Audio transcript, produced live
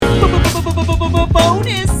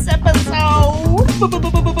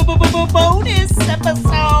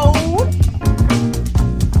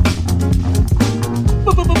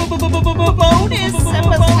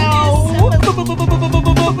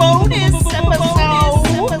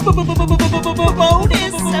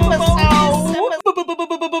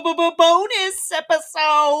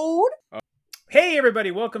everybody.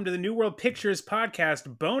 Welcome to the New World Pictures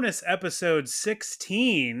podcast, bonus episode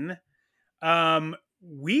 16.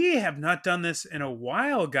 We have not done this in a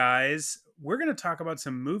while, guys. We're going to talk about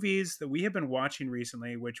some movies that we have been watching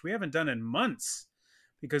recently, which we haven't done in months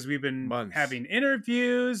because we've been having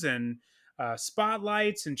interviews and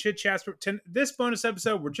spotlights and chit chats. This bonus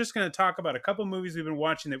episode, we're just going to talk about a couple movies we've been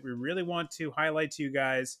watching that we really want to highlight to you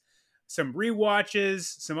guys. Some rewatches,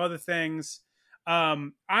 some other things.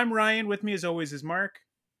 I'm Ryan. With me, as always, is Marc.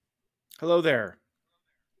 Hello there.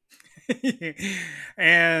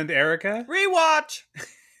 And Erica. Rewatch.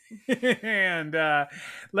 And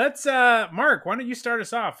let's, Marc, why don't you start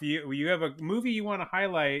us off? You have a movie you want to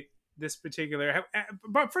highlight this particular.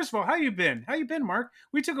 But first of all, how you been? How you been, Marc?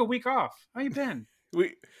 We took a week off. How you been?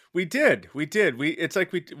 We did. It's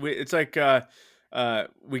like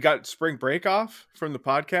we got spring break off from the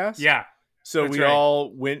podcast. Yeah. So we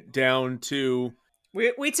all went down to...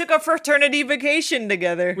 We took a fraternity vacation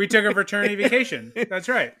together. We took a fraternity vacation. That's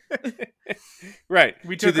right. Right.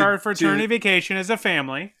 We took our fraternity vacation as a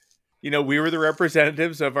family. You know, we were the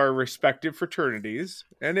representatives of our respective fraternities,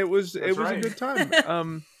 and it was a good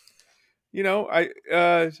time. You know,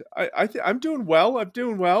 I'm doing well. I'm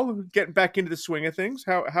doing well. Getting back into the swing of things.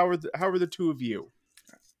 How are the two of you?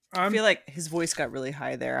 I feel like his voice got really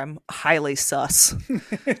high there. I'm highly sus. He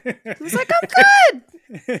was like, I'm good.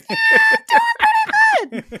 Yeah, I'm doing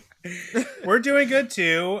pretty good. We're doing good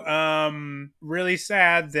too. Really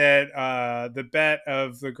sad that the bet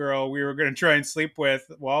of the girl we were going to try and sleep with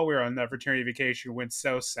while we were on that fraternity vacation went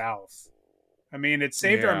so south. I mean, it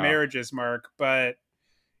saved our marriages, Marc, but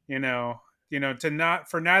you know,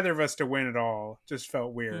 for neither of us to win it all just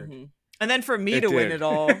felt weird. Mm-hmm. And then for me to win it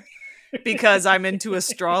all. Because I'm into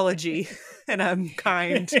astrology and I'm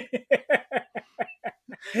kind.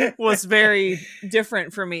 Was very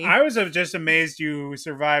different for me. I was just amazed you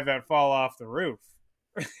survived that fall off the roof.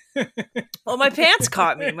 Well, my pants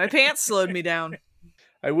caught me. My pants slowed me down.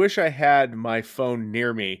 I wish I had my phone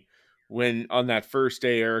near me when on that first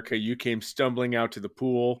day, Erica, you came stumbling out to the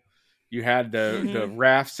pool. You had the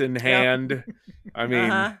rafts in hand. Yep. I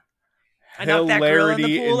mean, I knocked that girl in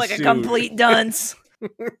the pool like a complete dunce.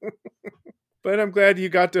 But I'm glad you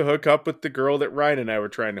got to hook up with the girl that Ryan and I were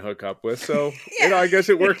trying to hook up with. So, I guess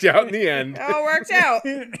it worked out in the end. It all worked out.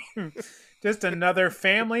 Just another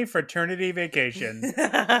family fraternity vacation.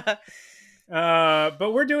 But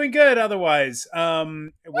we're doing good otherwise. We're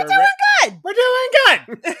doing good. We're doing good.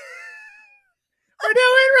 We're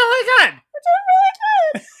doing really good.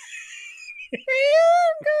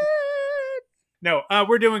 No,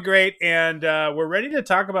 we're doing great, and we're ready to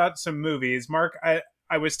talk about some movies. Marc,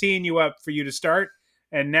 I was teeing you up for you to start,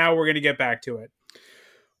 and now we're going to get back to it.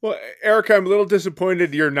 Well, Erica, I'm a little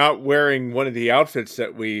disappointed you're not wearing one of the outfits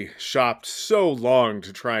that we shopped so long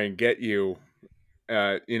to try and get you.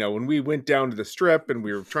 When we went down to the strip and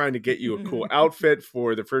we were trying to get you a cool outfit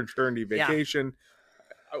for the fraternity vacation,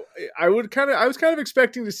 I was kind of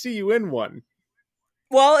expecting to see you in one.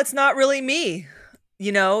 Well, it's not really me.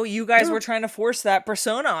 You know, you guys were trying to force that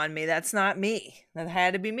persona on me. That's not me. That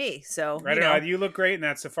had to be me. So, you look great in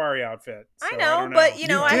that safari outfit. So I know, but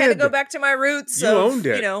I had to go back to my roots. You owned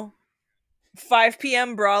it. 5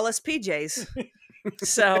 p.m. braless PJs.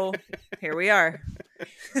 So here we are.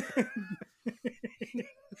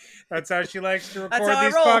 That's how she likes to record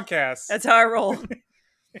these podcasts. That's how I roll.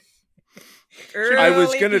 I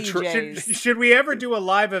was going to should we ever do a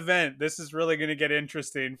live event? This is really going to get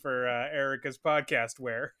interesting for Erica's podcast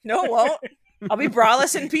wear. No, it won't. I'll be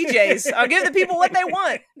braless in PJs. I'll give the people what they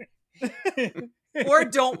want. Or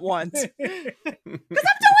don't want. Because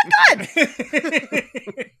I'm doing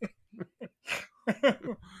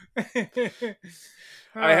good.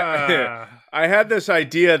 I had this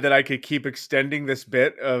idea that I could keep extending this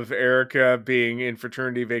bit of Erica being in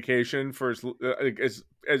fraternity vacation for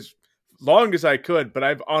as long as I could, but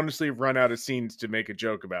I've honestly run out of scenes to make a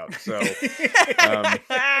joke about. So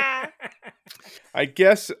I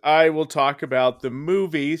guess I will talk about the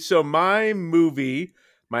movie. So my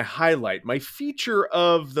highlight, my feature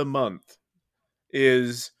of the month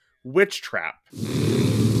is Witch Trap.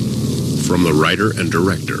 From the writer and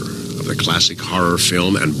director of the classic horror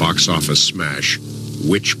film and box office smash,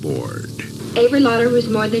 Witchboard. Avery Lauder was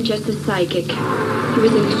more than just a psychic. He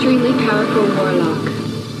was an extremely powerful warlock.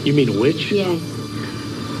 You mean a witch? Yes.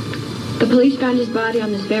 The police found his body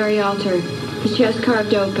on this very altar, his chest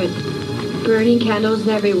carved open, burning candles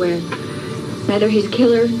everywhere. Neither his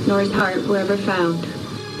killer nor his heart were ever found.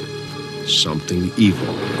 Something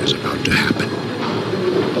evil is about to happen.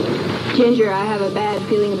 Ginger, I have a bad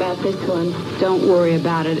feeling about this one. Don't worry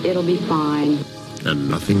about it. It'll be fine. And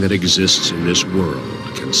nothing that exists in this world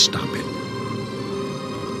can stop it.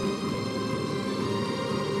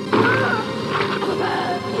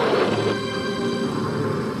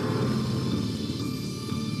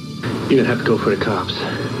 You're gonna have to go for the cops.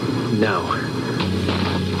 Now.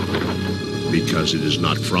 Because it is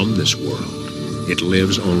not from this world. It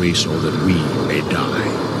lives only so that we may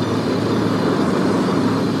die.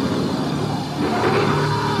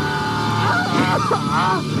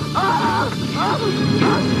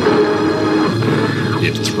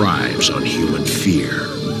 It thrives on human fear.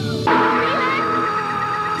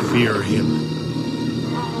 Fear him.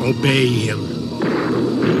 Obey him.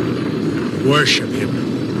 Worship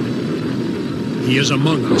him. He is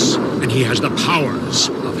among us, and he has the powers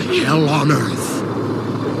of hell on earth.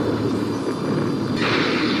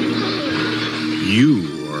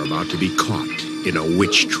 You are about to be caught in a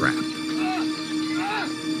witch trap.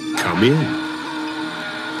 Come in.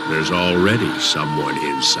 There's already someone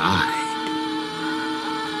inside.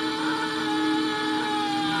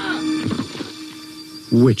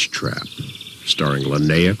 Witch Trap, starring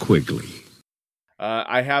Linnea Quigley.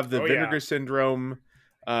 I have the Vinegar Syndrome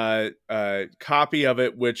copy of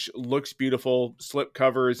it, which looks beautiful.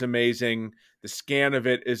 Slipcover is amazing. The scan of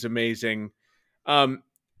it is amazing.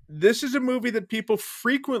 This is a movie that people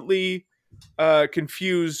frequently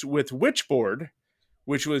confuse with Witchboard,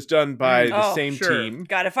 which was done by the same team.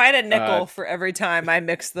 God, if I had a nickel for every time I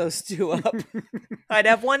mixed those two up, I'd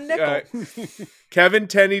have one nickel. Kevin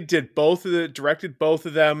Tenney directed both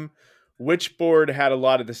of them. Witchboard had a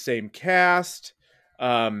lot of the same cast.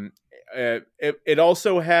 It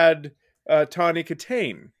also had Tawny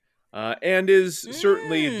Katane, and is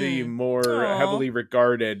certainly the more heavily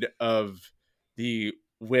regarded of the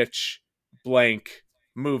witch blank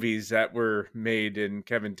movies that were made in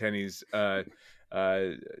Kevin Tenney's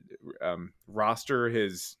roster,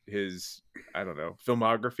 his I don't know,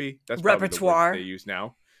 filmography. That's repertoire the word they use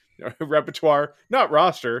now. Repertoire, not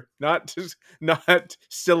roster, not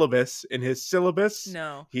syllabus. In his syllabus,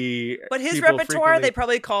 no. But his repertoire, they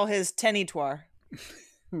probably call his tennitoire.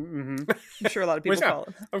 I'm sure a lot of people call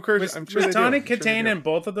it. Of course, I'm sure. Was Tawny Katane in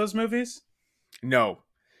both of those movies? No.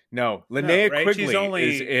 Linnea right?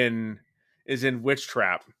 Quigley is in Witch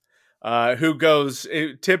Trap, who goes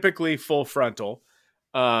typically full frontal.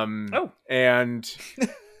 And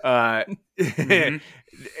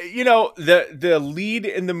you know, the lead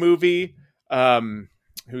in the movie,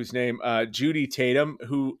 whose name Judy Tatum,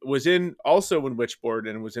 who was also in Witchboard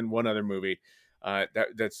and was in one other movie.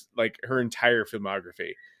 That's like her entire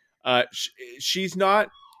filmography. She's not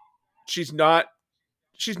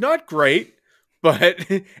great, but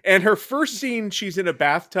and her first scene, she's in a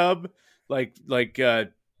bathtub,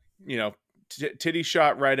 titty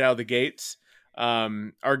shot right out of the gates,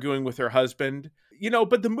 arguing with her husband.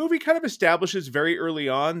 But the movie kind of establishes very early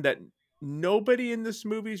on that nobody in this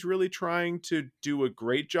movie is really trying to do a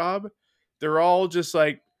great job. They're all just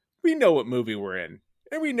like, we know what movie we're in,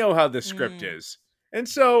 and we know how the script is. And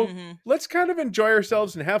so let's kind of enjoy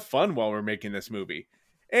ourselves and have fun while we're making this movie.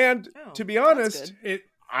 And to be honest,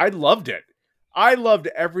 I loved it. I loved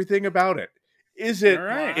everything about it. Is it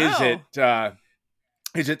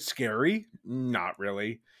scary? Not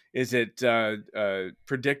really. Is it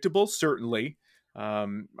predictable? Certainly.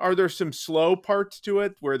 Are there some slow parts to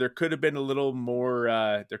it where there could have been a little more,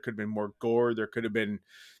 there could have been more gore, there could have been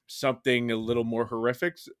something a little more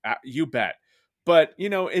horrific? You bet. But,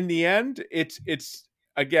 in the end, it's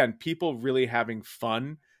again, people really having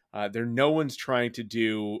fun. No one's trying to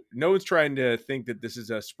think that this is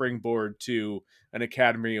a springboard to an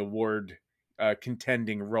Academy Award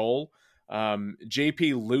contending role.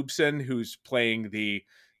 JP Loopson, who's playing the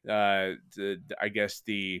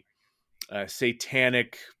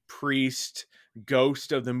satanic priest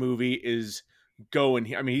ghost of the movie, is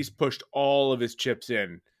going. I mean, he's pushed all of his chips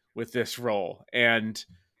in with this role, and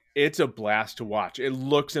it's a blast to watch. It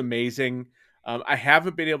looks amazing. I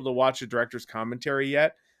haven't been able to watch the director's commentary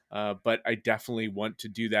yet, but I definitely want to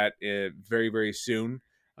do that very, very soon.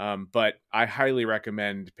 But I highly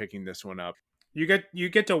recommend picking this one up. You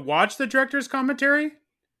get to watch the director's commentary?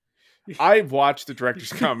 I've watched the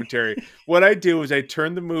director's commentary. What I do is I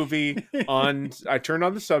turn the movie on. I turn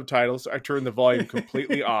on the subtitles. I turn the volume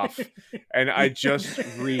completely off, and I just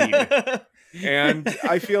read. And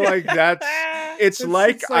I feel like it's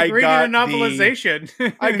like I reading got a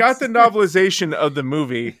novelization. I got the novelization of the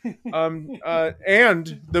movie,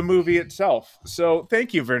 and the movie itself. So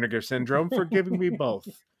thank you, Vinegar Syndrome, for giving me both.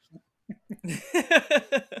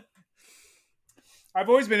 I've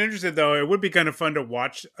always been interested, though. It would be kind of fun to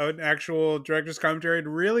watch an actual director's commentary. It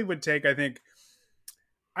really would take, I think,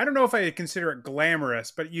 I don't know if I consider it glamorous,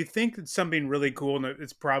 but you think it's something really cool, and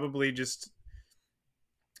it's probably just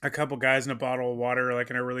a couple guys in a bottle of water, like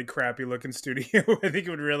in a really crappy looking studio. I think it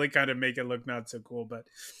would really kind of make it look not so cool. But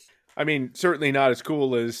I mean, certainly not as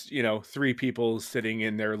cool as, 3 people sitting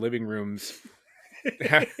in their living rooms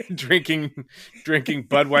drinking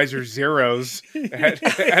Budweiser Zeros at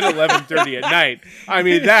 11:30 at night. I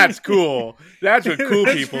mean, that's cool. That's what cool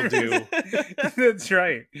people do. That's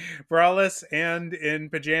right. Braless and in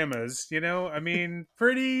pajamas. I mean,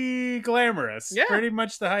 pretty glamorous. Yeah. Pretty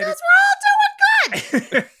much the height. Because we're all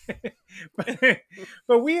doing good.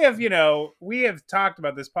 but we have talked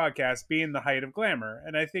about this podcast being the height of glamour,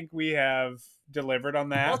 and I think we have delivered on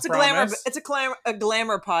that. Well, it's promise. a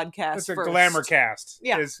glamour podcast. It's a first. glamour cast.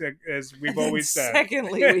 Yeah. as we've always said.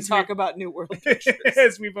 Secondly, we talk about New World Pictures.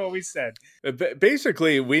 As we've always said.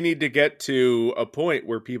 Basically, we need to get to a point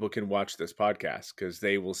where people can watch this podcast because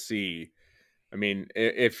they will see. I mean,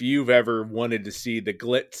 if you've ever wanted to see the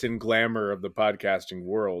glitz and glamour of the podcasting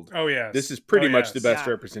world, this is pretty much the best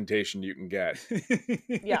representation you can get.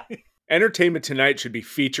 Yeah. Entertainment Tonight should be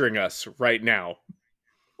featuring us right now.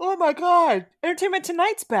 Oh my God. Entertainment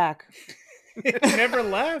Tonight's back. It never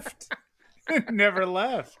left. It never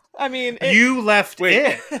left. I mean, you left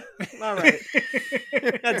it. All right.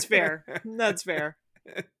 That's fair. That's fair.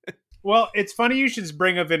 Well, it's funny you should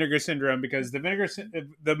bring up Vinegar Syndrome because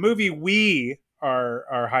the movie we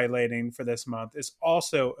are highlighting for this month is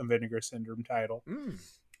also a Vinegar Syndrome title.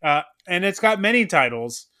 And it's got many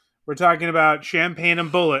titles. We're talking about Champagne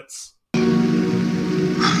and Bullets.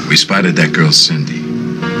 We spotted that girl, Cindy.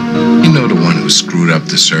 The one who screwed up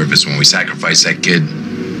the service when we sacrificed that kid.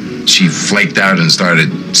 She flaked out and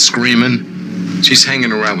started screaming. She's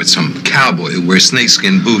hanging around with some cowboy who wears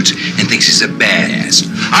snakeskin boots and thinks he's a badass.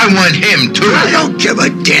 I want him too. I don't give a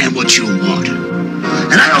damn what you want.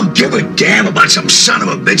 And I don't give a damn about some son of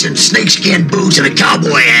a bitch in snakeskin boots and a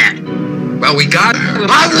cowboy hat. Well, we got her.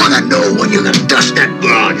 I want to know when you're going to dust that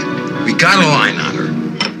broad. We got a line on her.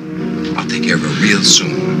 I'll take care of her real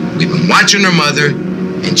soon. We've been watching her mother,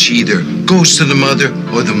 and she either goes to the mother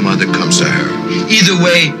or the mother comes to her. Either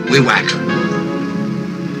way, we whack her.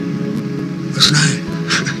 Listen,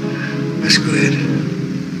 that's good.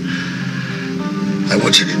 I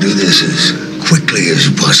want you to do this as quickly as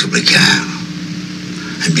you possibly can.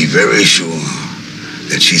 And be very sure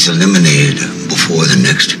that she's eliminated before the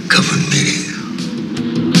next coven meeting.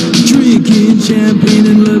 Drinking champagne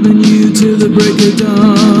and loving you till the break of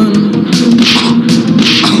dawn.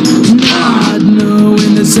 Not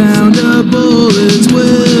knowing the sound of bullets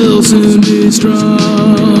will soon be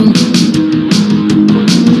strong.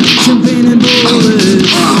 Champagne and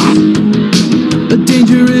bullets, a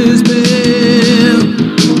dangerous pair.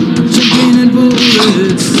 Champagne and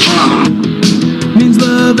bullets means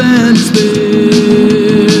love and despair.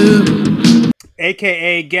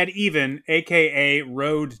 AKA Get Even, AKA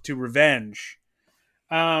Road to Revenge.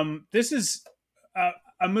 This is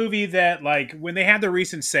a movie that, like, when they had the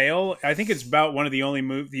recent sale, I think it's about one of the only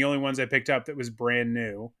ones I picked up that was brand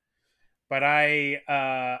new. But I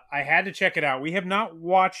had to check it out. We have not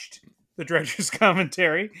watched the director's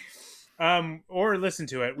commentary, or listened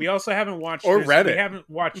to it. We also haven't watched read it. We haven't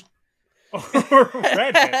watched or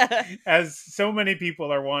read it, as so many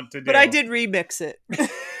people are wont to do. But I did remix it.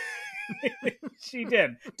 She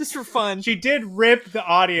did. Just for fun. She did rip the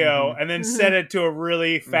audio and then set it to a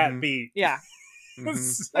really fat beat. Yeah. A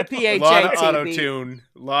A PHAT lot of beat. auto-tune.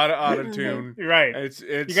 A lot of auto-tune. Right. It's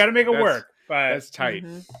you got to make it work. But that's tight.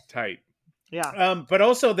 Tight. Yeah. But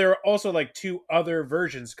also there are also like 2 other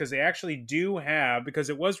versions because they actually do have, because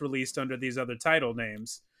it was released under these other title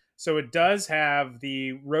names. So it does have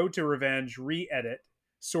the Road to Revenge re-edit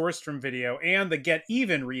sourced from video and the Get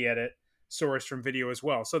Even re-edit sourced from video as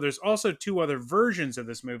well. So there's also 2 other versions of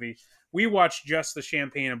this movie. We watched just the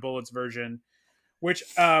Champagne and Bullets version, which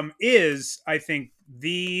is, I think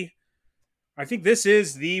this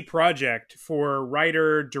is the project for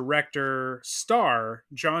writer, director, star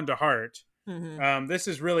John DeHart. Mm-hmm. This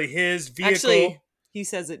is really his vehicle. Actually, he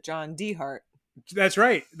says it John DeHart. That's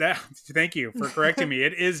right. Thank you for correcting me.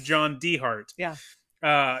 It is John DeHart. Yeah.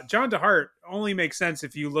 John DeHart only makes sense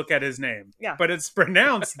if you look at his name. Yeah. But it's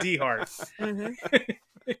pronounced DeHart.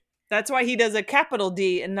 Mm-hmm. That's why he does a capital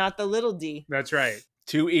D and not the little d. That's right.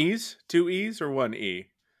 2 E's? 2 E's or 1 E?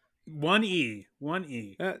 1 E. 1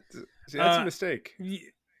 E. That's a mistake.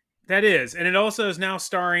 That is. And it also is now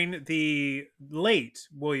starring the late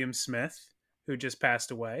William Smith, who just passed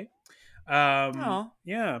away.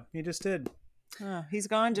 Yeah, he just did. Oh, he's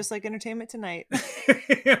gone just like Entertainment Tonight.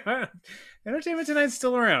 Entertainment Tonight's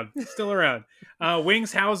still around.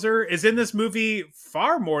 Wings Hauser is in this movie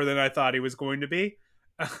far more than I thought he was going to be.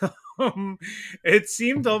 It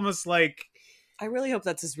seemed almost like I really hope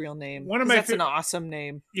that's his real name. One of my that's an awesome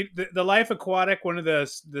name. The Life Aquatic. One of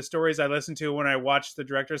the stories I listened to when I watched the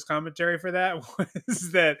director's commentary for that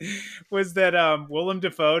was that Willem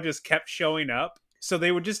Dafoe just kept showing up, so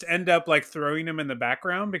they would just end up like throwing him in the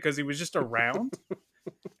background because he was just around.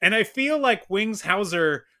 And I feel like Wings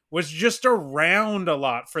Hauser was just around a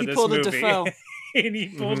lot for this movie. A Defoe. And he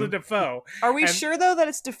pulled a Defoe. Are we sure though that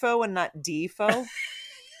it's Defoe and not Defoe?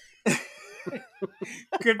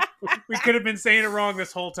 We could have been saying it wrong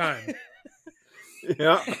this whole time.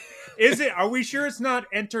 Yeah. Is it? Are we sure it's not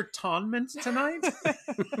entertainment tonight?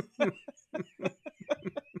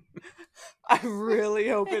 I really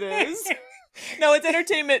hope it is. No, it's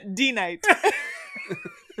entertainment D-night.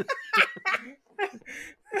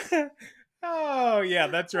 Oh yeah,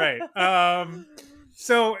 that's right.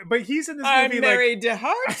 So, but he's in this movie. I'm Mary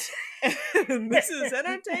DeHart, and this is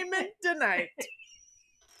entertainment tonight.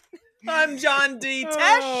 I'm John D.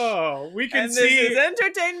 Tesh. Oh, we can and see this is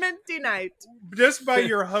entertainment tonight. Just by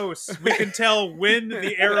your hosts, we can tell when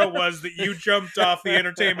the era was that you jumped off the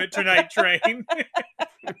Entertainment Tonight train.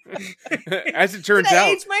 As it turns Did I out,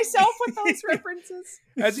 age myself with those references.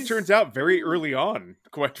 as it turns out, very early on,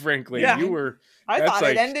 quite frankly, Yeah. you were. I that's thought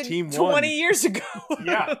like it ended team 20 one. years ago.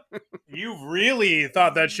 Yeah, you really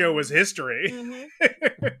thought that show was history.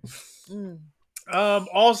 Mm-hmm.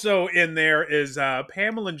 Also in there is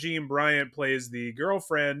Pamela Jean Bryant plays the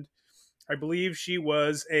girlfriend. I believe she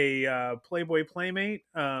was a Playboy Playmate.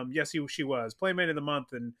 Yes, she was Playmate of the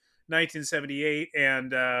Month in 1978.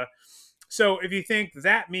 And so if you think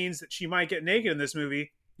that means that she might get naked in this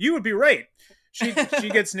movie, you would be right. She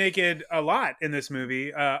gets naked a lot in this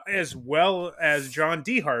movie, as well as John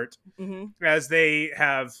DeHart, as they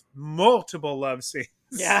have multiple love scenes.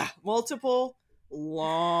 Yeah, multiple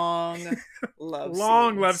long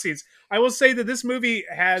love scenes. I will say that this movie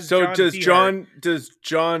has. So John does DeHart. does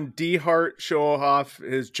John DeHart show off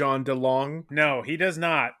his John DeLong? No, he does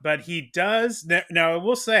not. But he does. Now I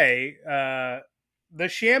will say, the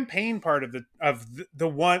champagne part of the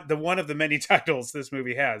one of the many titles this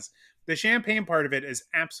movie has. The champagne part of it is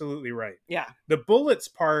absolutely right. Yeah. The bullets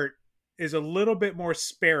part is a little bit more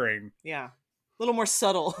sparing. Yeah. A little more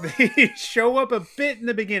subtle. They show up a bit in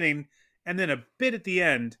the beginning and then a bit at the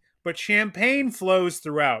end, but champagne flows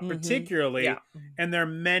throughout, particularly, and there are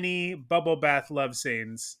many bubble bath love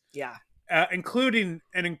scenes. Yeah. Including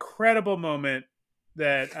an incredible moment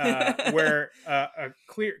that where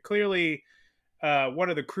clearly one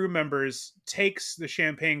of the crew members takes the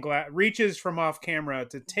champagne glass, reaches from off camera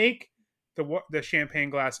to take the champagne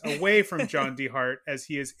glass away from John DeHart as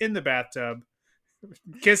he is in the bathtub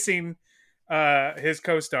kissing his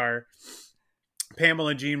co-star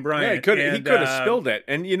Pamela Jean Bryant. Yeah, he could have spilled it.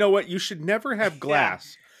 And you know what? You should never have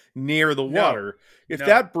glass near the water. If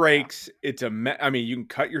that breaks, it's I mean, you can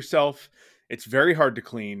cut yourself. It's very hard to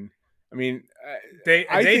clean. I mean,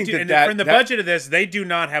 I think do, from the budget of this, they do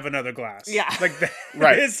not have another glass. Yeah, like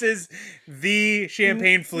right. This is the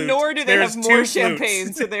champagne flute. Nor do they have more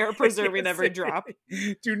champagne, so they are preserving every drop.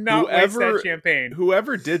 Do not waste that champagne.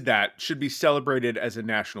 Whoever did that should be celebrated as a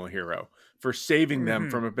national hero for saving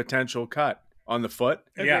them from a potential cut on the foot,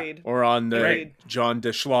 Agreed. or on the John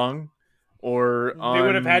DeSchlong, or on, they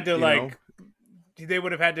would have had to they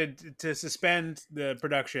would have had to suspend the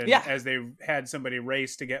production as they had somebody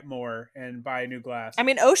race to get more and buy new glass. I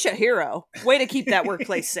mean, OSHA hero. Way to keep that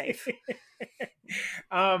workplace safe.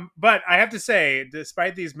 But I have to say,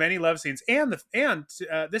 despite these many love scenes, and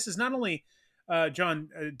this is not only John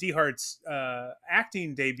DeHart's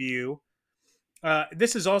acting debut,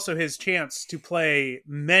 this is also his chance to play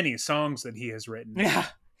many songs that he has written.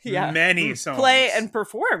 Yeah. Many songs. Play and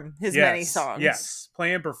perform his many songs. Yes,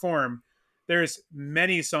 play and perform. There's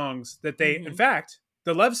many songs that they, in fact,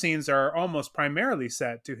 the love scenes are almost primarily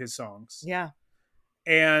set to his songs. Yeah.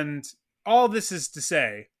 And all this is to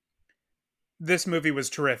say, this movie was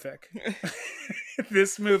terrific.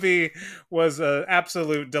 This movie was an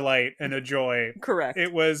absolute delight and a joy. Correct.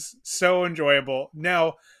 It was so enjoyable.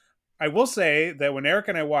 Now, I will say that when Eric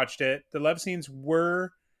and I watched it, the love scenes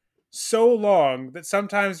were so long that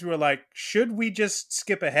sometimes we were like, should we just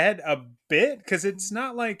skip ahead a bit? Because it's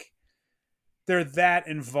not like they're that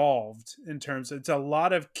involved in terms of, it's a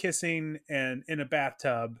lot of kissing and in a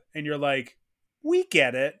bathtub, and you're like, we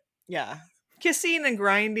get it. Yeah. Kissing and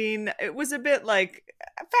grinding. It was a bit like,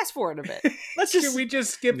 fast forward a bit. Should we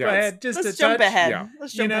just skip ahead? Let's jump ahead. Yeah.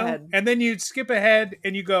 Let's jump ahead. And then you skip ahead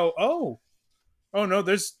and you go, oh no,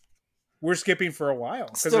 we're skipping for a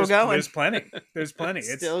while. Still going. There's plenty. There's plenty.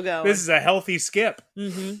 Still going. This is a healthy skip.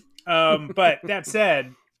 But that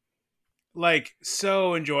said, like,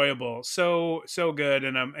 so enjoyable, so good,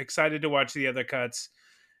 and I'm excited to watch the other cuts.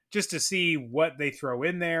 just to see what they throw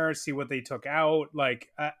in there, see what they took out. Like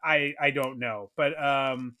I don't know, but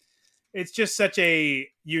it's just such a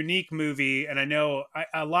unique movie, and I know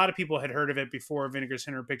a lot of people had heard of it before Vinegar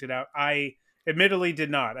Syndrome picked it out. I admittedly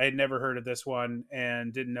did not. I had never heard of this one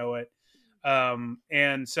and didn't know it.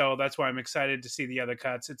 And so that's why I'm excited to see the other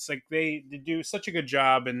cuts. It's like they do such a good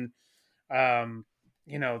job, and God,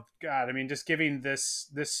 I mean, just giving this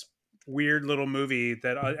weird little movie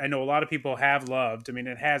that I know a lot of people have loved. I mean,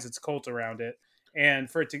 it has its cult around it, and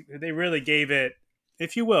they really gave it,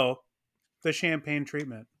 if you will, the champagne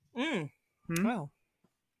treatment. Wow.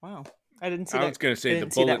 I didn't see that. I was going to say the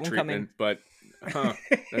bullet treatment, but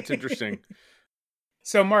that's interesting.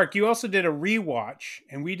 So, Mark, you also did a rewatch,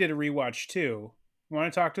 and we did a rewatch too. You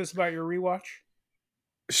want to talk to us about your rewatch?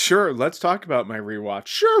 Sure, let's talk about my rewatch.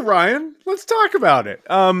 Sure, Ryan, let's talk about it.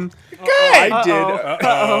 Okay. I did.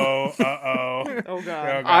 Oh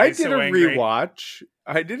God. I did a rewatch.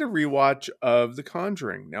 I did a rewatch of The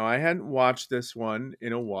Conjuring. Now, I hadn't watched this one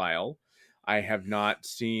in a while. I have not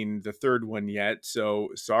seen the third one yet, so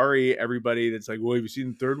sorry everybody that's like, "Well, have you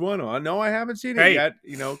seen the third one?" Oh, no, I haven't seen it yet.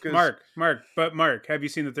 Cause... Mark, have you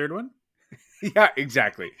seen the third one? Yeah,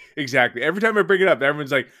 exactly. Every time I bring it up,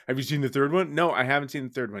 everyone's like, "Have you seen the third one?" No, I haven't seen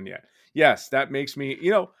the third one yet. Yes, that makes me.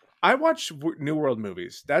 I watch New World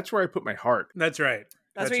movies. That's where I put my heart. That's right.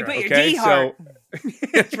 That's where you put your D heart. So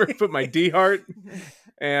that's where I put my D heart.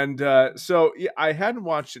 And so yeah, I hadn't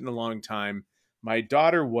watched it in a long time. My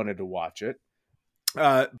daughter wanted to watch it.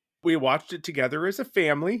 We watched it together as a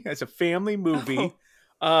family movie.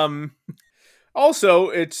 Oh. Also,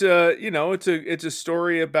 it's it's a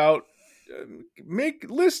story about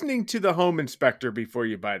listening to the home inspector before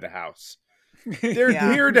you buy the house. They're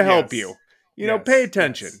here to help you. Pay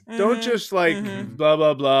attention. Yes. Don't just blah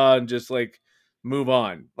blah blah and just move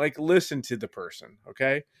on. Listen to the person.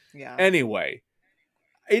 Okay. Yeah. Anyway,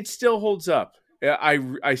 it still holds up. I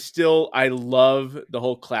love the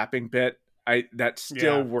whole clapping bit. That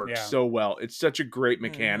still works so well. It's such a great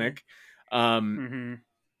mechanic. My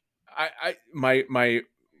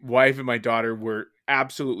wife and my daughter were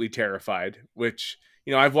absolutely terrified, which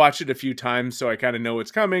I've watched it a few times, so I kind of know what's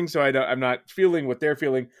coming. So I'm not feeling what they're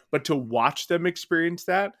feeling, but to watch them experience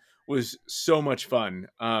that was so much fun.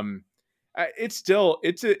 It's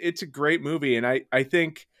a great movie, and I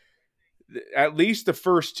think at least the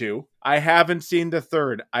first two. I haven't seen the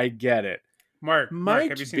third. I get it. Mark,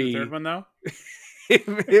 have you seen the third one though?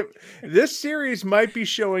 This series might be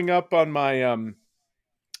showing up on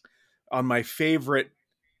my favorite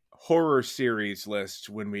horror series list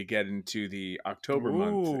when we get into the October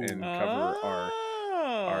month and cover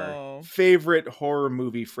our favorite horror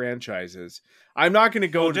movie franchises. I'm not going to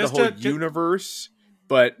go into the whole universe,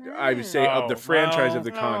 but I would say of the franchise of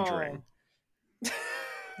The Conjuring.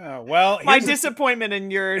 My disappointment in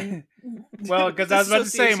your because I was about to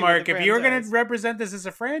say, Mark, if you were going to represent this as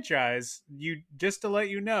a franchise, just to let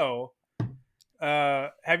you know,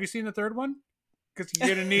 have you seen the third one? Because you're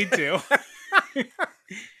going to need to.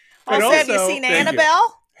 Also, have you seen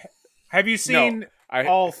Annabelle? Have you seen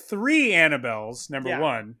all three Annabelles? Number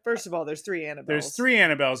one. First of all, there's three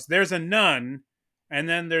Annabelles. There's a nun, and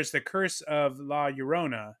then there's the Curse of La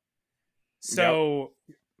Llorona. So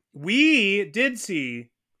we did see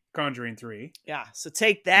Conjuring 3. Yeah, so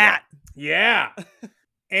take that. Yeah.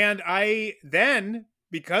 And I then,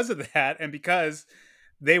 because of that, and because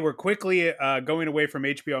they were quickly going away from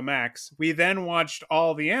HBO Max, we then watched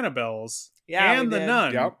all the Annabelles and the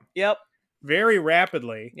Nun. Yep. Very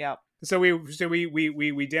rapidly. Yep. So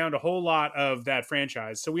we downed a whole lot of that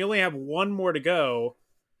franchise. So we only have one more to go,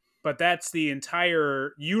 but that's the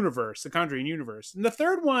entire universe, the Conjuring universe. And the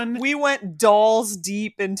third one... We went dolls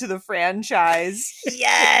deep into the franchise.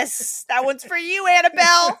 Yes! That one's for you,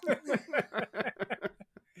 Annabelle!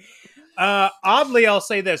 Oddly, I'll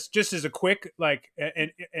say this, just as a quick,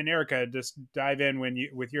 and Erica, just dive in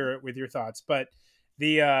with your thoughts. But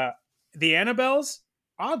the Annabelles,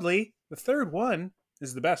 oddly, the third one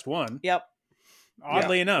is the best one. Yep.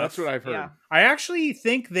 Oddly enough. That's what I've heard. Yeah. I actually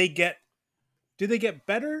think do they get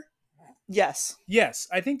better? Yes. Yes,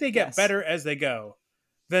 I think they get better as they go.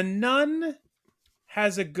 The Nun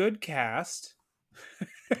has a good cast.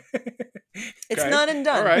 It's Nun and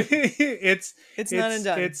done. All right. It's Nun and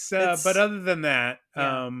done. But other than that,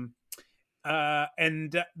 and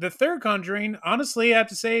the third Conjuring, honestly, I have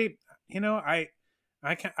to say, I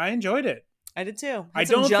enjoyed it. I did too. I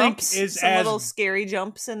don't think some little scary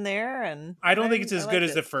jumps in there, and I don't think it's as good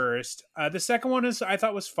as the first. The second one I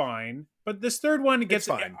thought was fine, but this third one gets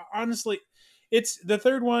fine. Honestly, it's the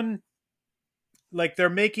third one. like they're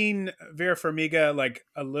making Vera Farmiga like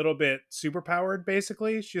a little bit superpowered.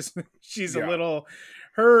 Basically, she's a little.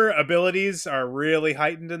 Her abilities are really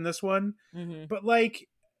heightened in this one, but like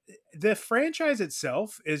the franchise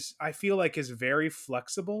itself I feel like is very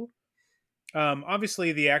flexible.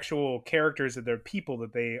 Obviously, the actual characters of their people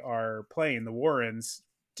that they are playing, the Warrens,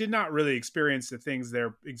 did not really experience the things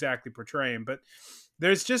they're exactly portraying, but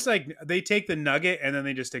there's just like they take the nugget and then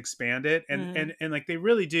they just expand it, and like they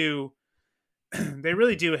really do. They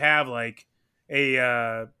really do have like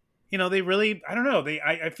a they really, I don't know,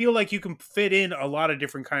 I feel like you can fit in a lot of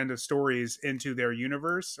different kind of stories into their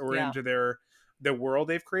universe or into the world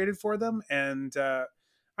they've created for them, and I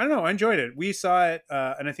don't know, I enjoyed it. We saw it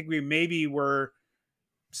and I think we maybe were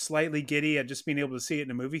slightly giddy at just being able to see it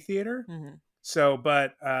in a movie theater. So,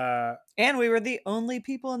 but and we were the only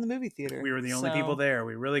people in the movie theater. We were the only people there.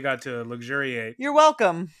 We really got to luxuriate. You're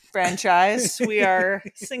welcome, franchise. We are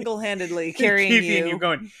single-handedly carrying you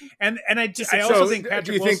going. And I also think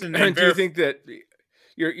Patrick Wilson. Do you think that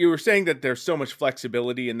you were saying that there's so much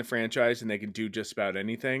flexibility in the franchise and they can do just about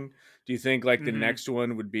anything? Do you think like the next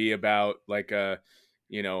one would be about like a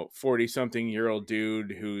 40-something-year-old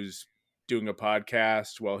dude who's doing a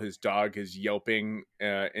podcast while his dog is yelping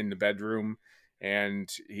in the bedroom, and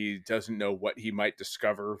he doesn't know what he might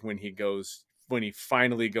discover when he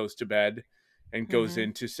finally goes to bed and goes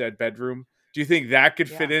into said bedroom? Do you think that could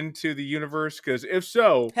fit into the universe? Because if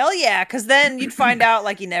so, hell yeah, because then you'd find out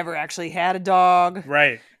like he never actually had a dog.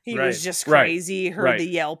 Right. He was just crazy, heard the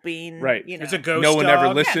yelping. Right. It's a ghost no one dog.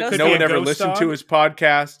 ever listened. No one ever listened to his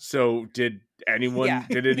podcast. So did anyone? Yeah.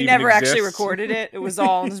 Did it he even never exist? actually recorded it. It was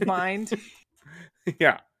all in his mind.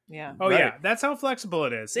 Yeah. Yeah. Oh yeah, that's how flexible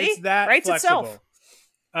it is. See? It's that Writes flexible. itself.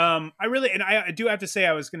 I do have to say,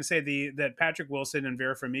 I was going to say that Patrick Wilson and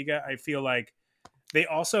Vera Farmiga, I feel like they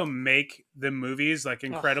also make the movies like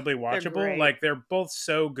incredibly watchable. Like they're both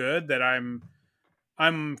so good that I'm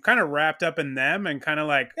kind of wrapped up in them and kind of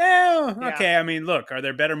like, okay. I mean, look, are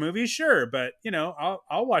there better movies? Sure, but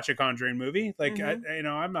I'll watch a Conjuring movie. Like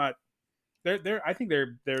I'm not. I think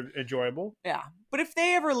they're enjoyable. Yeah, but if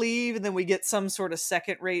they ever leave and then we get some sort of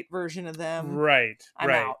second-rate version of them, I'm right.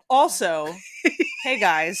 out. Also, hey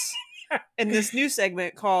guys, in this new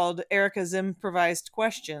segment called Erica's Improvised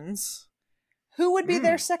Questions, who would be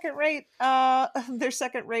their second-rate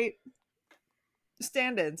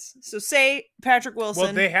stand-ins? So say Patrick Wilson.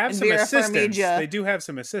 Well, they have and some Vera assistants. Farmiga, They do have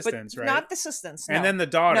some assistants, right? Not the assistants. No. And then the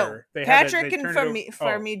daughter. No. Patrick and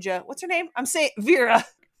Farmiga. What's her name? I'm saying Vera.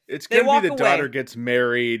 It's going to be the daughter gets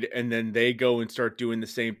married and then they go and start doing the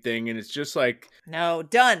same thing. And it's just like... No,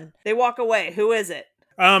 done. They walk away. Who is it?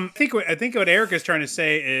 I think what Erica's trying to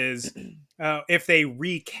say is if they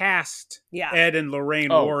recast Ed and Lorraine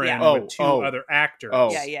Warren with two other actors.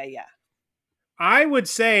 Yeah. I would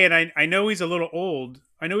say, and I know he's a little old.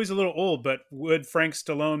 But would Frank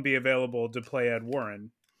Stallone be available to play Ed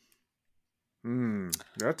Warren?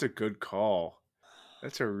 That's a good call.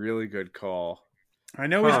 That's a really good call. I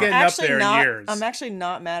know he's getting up there in years. I'm actually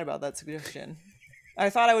not mad about that suggestion. I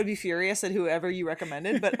thought I would be furious at whoever you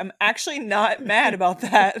recommended, but I'm actually not mad about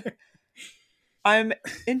that. I'm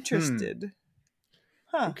interested.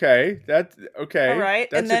 Huh. Okay. Okay. All right.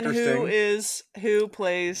 That's and then interesting. who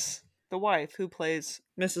plays the wife? Who plays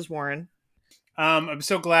Mrs. Warren? I'm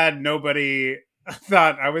so glad nobody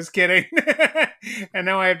thought I was kidding. And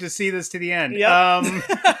now I have to see this to the end. Yep.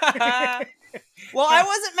 Well, I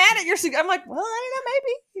wasn't mad at your I'm like, well, I don't know,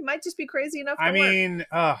 maybe he might just be crazy enough to I mean,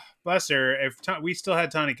 bless her. If we still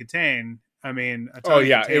had Tawny Katane, I mean,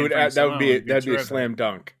 that'd be a slam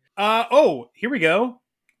dunk. Here we go.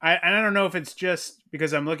 I don't know if it's just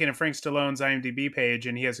because I'm looking at Frank Stallone's IMDb page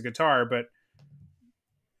and he has a guitar, but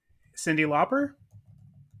Cyndi Lauper,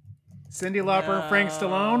 Frank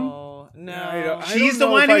Stallone. No, she's the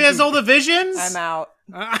one who has all the visions. I'm out.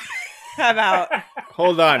 I'm out.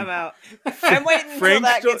 Hold on. I'm out. I'm waiting until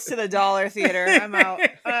that gets to the dollar theater. I'm out.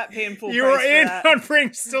 I'm not paying full price. You were in that. on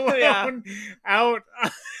Frank Stallone, out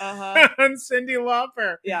on Cyndi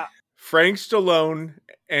Lauper. Yeah. Frank Stallone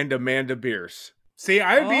and Amanda Bierce. See,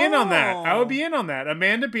 I would be in on that.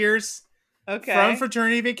 Amanda Bierce. Okay. From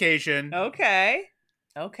Fraternity Vacation. Okay.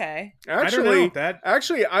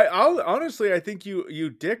 Actually, I'll honestly, I think you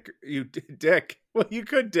dick. Well, you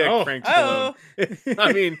could dick Frank Stallone.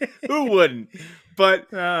 I mean, who wouldn't?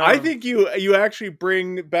 But I think you actually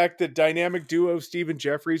bring back the dynamic duo of Stephen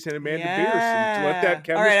Jeffries and Amanda Bierce and let that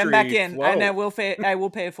chemistry. All right, I'm back in, flow. and I will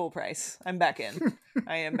pay a full price. I'm back in.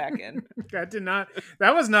 I am back in.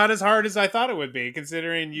 That was not as hard as I thought it would be,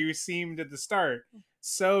 considering you seemed at the start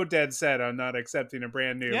so dead set on not accepting a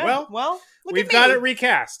brand new. Yeah, well, we've got it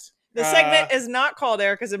recast. The segment is not called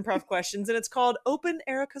Erica's Improv Questions, and it's called Open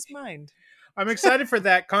Erica's Mind. I'm excited for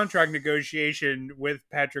that contract negotiation with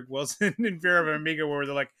Patrick Wilson and Vera Farmiga, where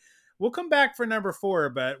they're like, we'll come back for number 4,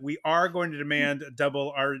 but we are going to demand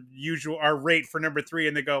double our rate for number 3.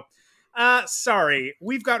 And they go, sorry,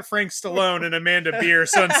 we've got Frank Stallone and Amanda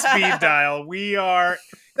Bierce on speed dial.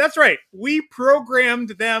 That's right. We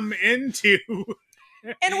programmed them into...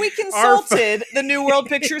 And we consulted the New World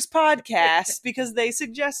Pictures podcast because they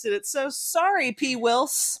suggested it. So sorry, P.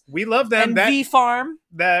 Wills. We love them. And V Farm.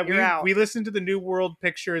 We listened to the New World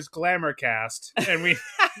Pictures Glamour cast, and we we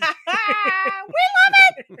love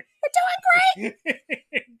it. We're doing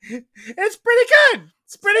great. It's pretty good.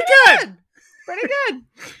 It's pretty good. Pretty good.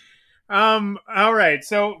 All right.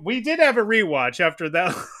 So we did have a rewatch after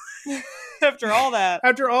that. After all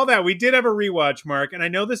that, we did have a rewatch, Mark, and I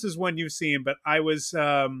know this is one you've seen, but I was,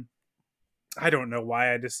 I don't know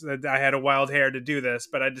why I had a wild hair to do this,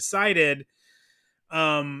 but I decided,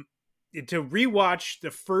 to rewatch the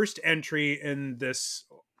first entry in this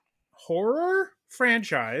horror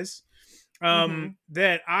franchise,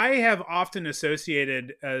 that I have often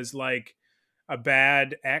associated as like a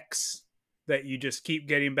bad ex that you just keep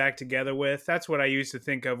getting back together with. That's what I used to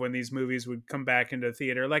think of when these movies would come back into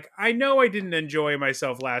theater. Like, I know I didn't enjoy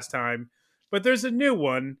myself last time, but there's a new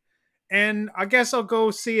one, and I guess I'll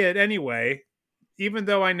go see it anyway, even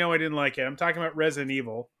though I know I didn't like it. I'm talking about Resident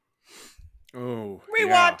Evil. Oh,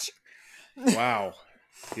 rewatch. Yeah. Wow.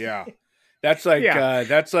 Yeah. That's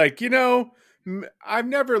like, you know, I've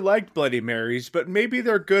never liked Bloody Marys, but maybe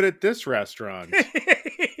they're good at this restaurant.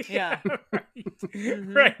 Yeah.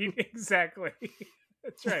 Right, exactly.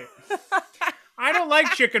 That's right. I don't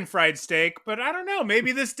like chicken fried steak, but I don't know.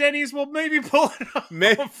 Maybe this Denny's will maybe pull it off.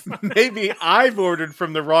 Maybe I've ordered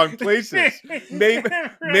from the wrong places.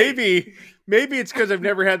 Maybe it's because I've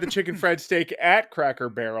never had the chicken fried steak at Cracker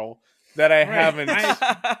Barrel that I haven't.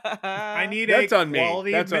 I need That's a on me.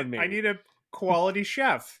 quality. That's on me. I need a quality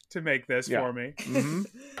chef to make this for me.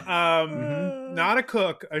 Mm-hmm. Not a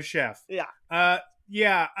cook, a chef.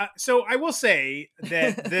 Yeah. So I will say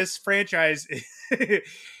that this franchise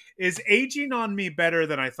is aging on me better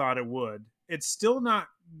than I thought it would. It's still not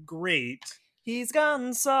great. He's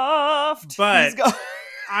gone soft. But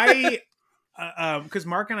because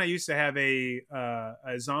Mark and I used to have a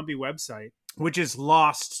zombie website, which is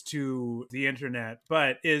lost to the internet,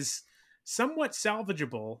 but is somewhat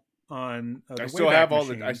salvageable on. I still have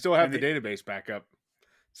the database backup,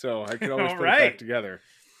 so I can always put it back together.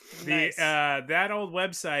 Nice. That old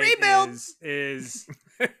website Rebuild. is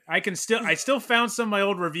I still found some of my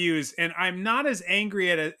old reviews, and I'm not as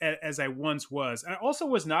angry at it as I once was. I also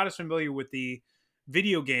was not as familiar with the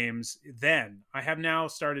video games then. I have now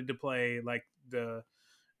started to play like the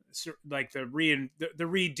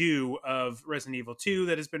redo of Resident Evil 2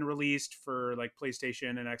 that has been released for like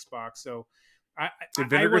PlayStation and Xbox. So I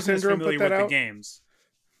Vinegar Syndrome familiar put that with out? the games.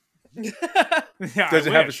 Does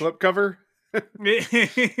it have a slipcover?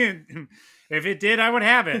 If it did, I would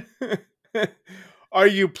have it. Are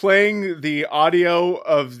you playing the audio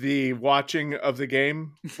of the watching of the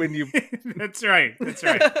game when you? That's right.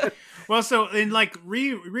 Well, so in like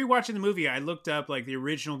rewatching the movie, I looked up like the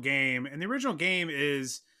original game, and the original game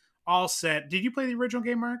is all set. Did you play the original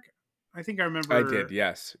game, Mark? I think I remember. I did.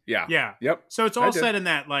 Yes. Yeah. Yeah. Yep. So it's all set in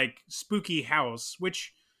that like spooky house,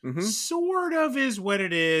 which sort of is what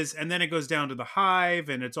it is, and then it goes down to the hive,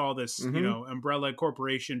 and it's all this umbrella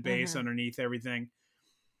corporation base underneath everything.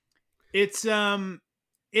 It's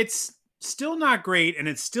still not great, and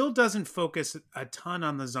it still doesn't focus a ton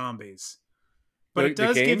on the zombies, but it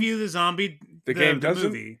does give you the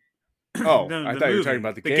movie. Oh, I thought you were talking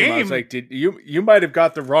about the game. I was like, you might have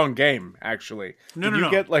got the wrong game, actually. Did you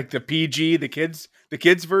get like the PG, the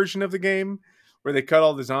kids version of the game where they cut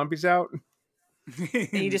all the zombies out?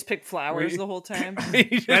 And you just pick flowers the whole time.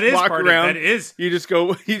 That is part around, of that is. You just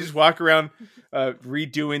walk around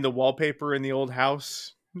redoing the wallpaper in the old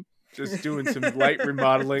house, just doing some light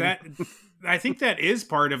remodeling. I think that is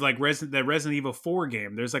part of like the Resident Evil 4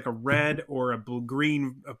 game. There's like a red or a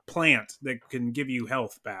green plant that can give you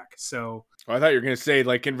health back. So I thought you were going to say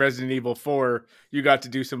like in Resident Evil 4, you got to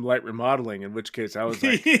do some light remodeling, in which case I was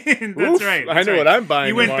like, that's right. I know what I'm buying.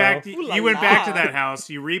 You went back to that house.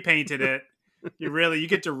 You repainted it. You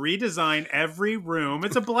get to redesign every room.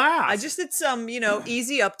 It's a blast. I just did some,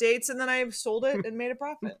 easy updates, and then I sold it and made a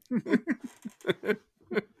profit.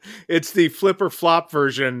 It's the flip or flop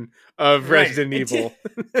version of Resident Evil.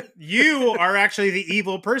 You are actually the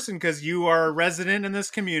evil person because you are a resident in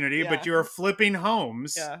this community, but you're flipping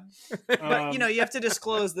homes. Yeah. But, you have to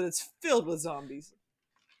disclose that it's filled with zombies.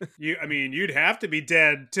 You'd have to be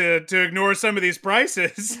dead to ignore some of these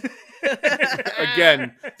prices.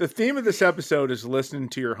 Again, the theme of this episode is listening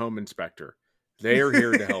to your home inspector. They are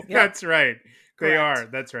here to help you. That's right. They Correct. are.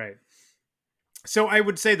 That's right. So I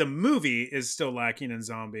would say the movie is still lacking in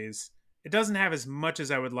zombies. It doesn't have as much as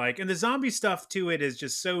I would like. And the zombie stuff to it is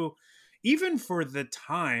just so, even for the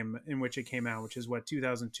time in which it came out, which is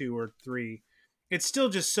 2002 or 3, it's still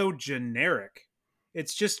just so generic.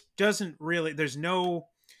 It's just doesn't really,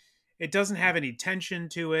 it doesn't have any tension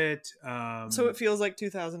to it. So it feels like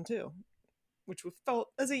 2002, which felt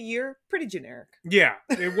as a year pretty generic. Yeah,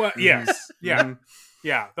 it was. Yes, yeah,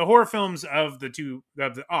 yeah. The horror films of the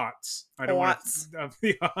aughts. I don't want of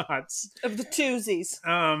the aughts of the twosies.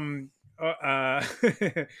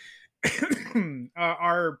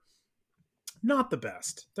 Are not the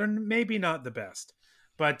best. They're maybe not the best,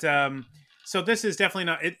 but so this is definitely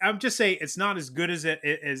not. I'm just saying it's not as good as it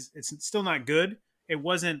is. It's still not good. It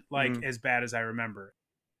wasn't like as bad as I remember.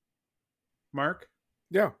 Mark?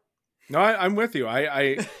 Yeah. No, I'm with you.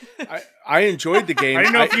 I enjoyed the game. I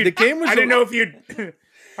didn't know if the game was. I didn't know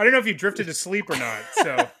if you drifted to sleep or not.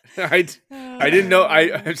 So I didn't know.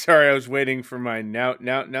 I'm sorry. I was waiting for my now's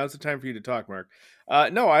the time for you to talk, Mark.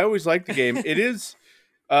 No, I always liked the game. It is.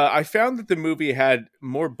 I found that the movie had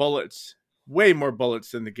more bullets, way more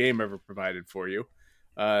bullets than the game ever provided for you.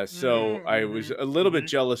 So I was a little bit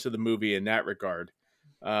jealous of the movie in that regard.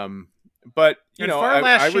 But you know,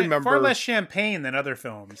 I remember far less champagne than other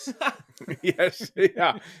films. Yes,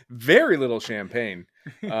 yeah, very little champagne,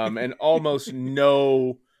 and almost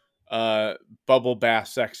no bubble bath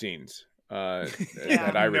sex scenes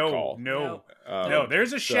that I recall. No.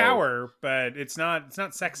 There's a shower, but it's not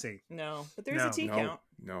sexy. No, but there's a tea count.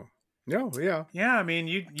 No, yeah. Yeah, I mean,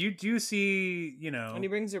 you do see, when he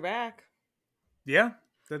brings her back. Yeah.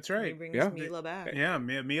 That's right. He brings Mila back. Yeah,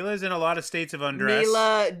 Mila's in a lot of states of undress.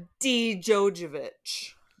 Mila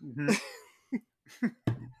Djokovic. Mm-hmm.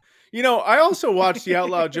 I also watched The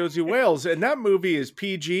Outlaw Josie Wales, and that movie is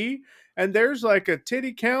PG, and there's like a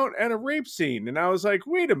titty count and a rape scene. And I was like,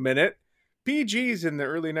 wait a minute. PGs in the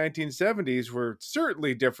early 1970s were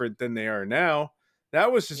certainly different than they are now.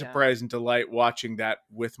 That was a surprising delight watching that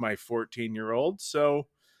with my 14-year-old. So,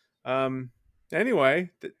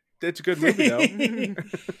 anyway... It's a good movie, though.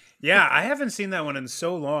 Yeah, I haven't seen that one in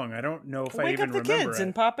so long. I don't know if I even remember. Wake up the kids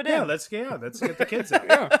and pop it in. Yeah, let's get the kids out.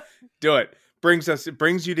 Yeah, do it. It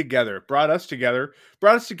brings you together. Brought us together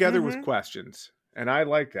with questions, and I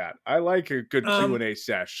like that. I like a good Q&A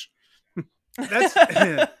sesh.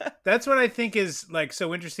 That's what I think is like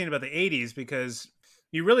so interesting about the 80s, because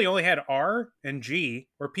you really only had R and G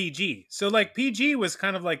or PG. So like PG was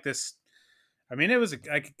kind of like this. I mean, it was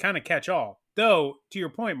I could kind of catch all. Though, to your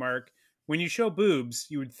point, Mark, when you show boobs,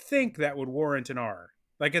 you would think that would warrant an R.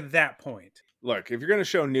 Like at that point. Look, if you're going to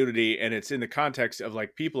show nudity and it's in the context of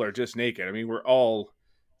like people are just naked. I mean, we're all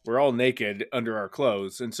naked under our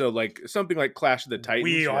clothes, and so like something like Clash of the Titans.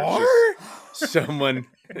 We are. Someone.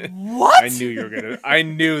 What? I knew you were gonna. I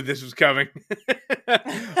knew this was coming. So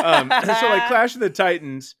like Clash of the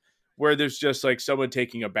Titans, where there's just like someone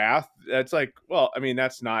taking a bath. That's like, well, I mean,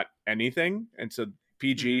 that's not anything, and so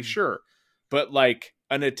PG, sure. But like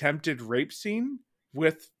an attempted rape scene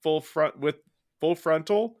with full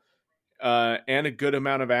frontal and a good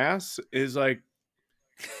amount of ass is like,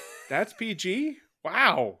 that's PG?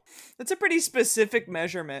 Wow. That's a pretty specific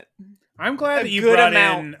measurement. I'm glad that you brought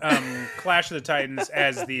in Clash of the Titans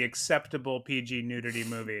as the acceptable PG nudity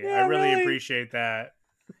movie. Yeah, I really appreciate that.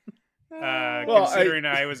 Considering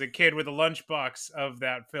I was a kid with a lunchbox of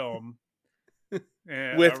that film.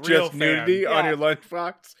 With just nudity on your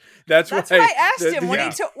lunchbox. That's what I asked him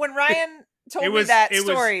when Ryan told me that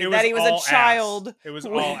story that he was a child. Ass. It was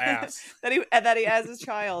all ass. that he as a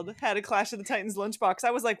child had a Clash of the Titans lunchbox.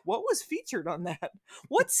 I was like, what was featured on that?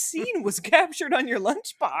 What scene was captured on your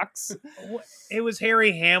lunchbox? It was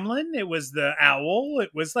Harry Hamlin. It was the owl.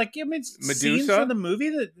 It was like Medusa scenes from the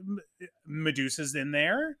movie that Medusa's in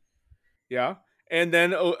there. Yeah, and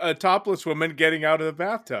then a topless woman getting out of the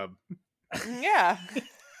bathtub. Yeah.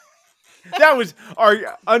 That was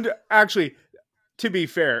actually, to be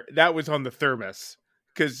fair, that was on the thermos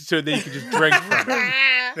so that you could just drink from it.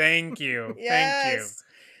 Thank you. Yes. Thank you.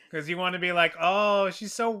 Because you want to be like, oh,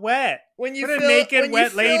 she's so wet. When you what fill, a naked when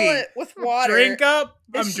wet you lady. Fill it with water. Drink up.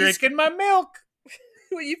 I'm drinking my milk.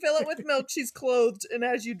 When you fill it with milk, she's clothed, and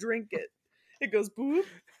as you drink it, it goes boop.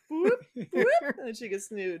 Boop, boop, and then she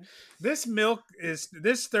gets nude. This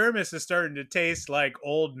thermos is starting to taste like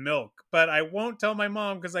old milk, but I won't tell my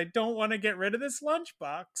mom because I don't want to get rid of this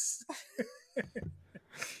lunchbox.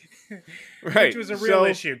 Right. Which was a real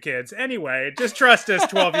issue, kids. Anyway, just trust us,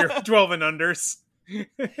 12 and unders.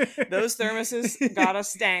 Those thermoses got a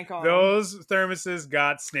stank on them. Those thermoses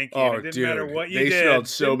got stinky. Oh, It didn't matter what you they did. smelled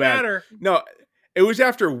so didn't bad. Matter. No, it was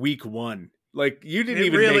after week 1. Like you didn't It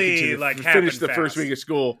even really, make it to like, finish the happened first fast. week of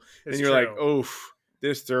school, It's and you're like, true. "Oof,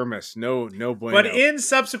 this thermos, no bueno." But in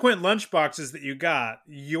subsequent lunch boxes that you got,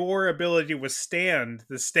 your ability to withstand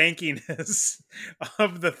the stankiness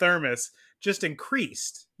of the thermos just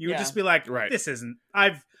increased. You would just be like, "This isn't.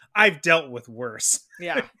 I've dealt with worse."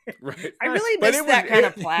 Yeah, right. I really But missed that kind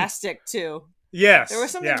of plastic too. Yes, there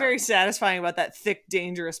was something very satisfying about that thick,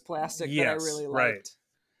 dangerous plastic that I really liked. Right.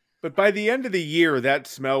 But by the end of the year, that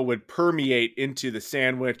smell would permeate into the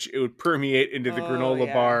sandwich. It would permeate into the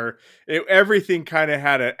granola bar. Everything kind of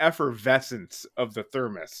had an effervescence of the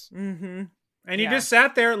thermos. Mm-hmm. And you just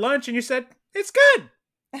sat there at lunch and you said, "It's good.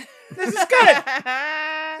 This is good.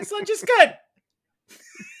 This lunch is good."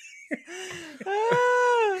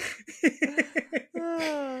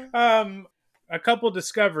 A couple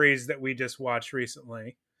discoveries that we just watched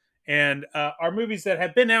recently, and are movies that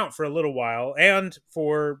have been out for a little while and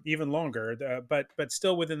for even longer, but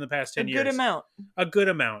still within the past 10 years. A good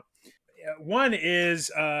amount. One is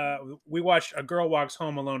we watched A Girl Walks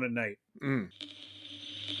Home Alone at Night.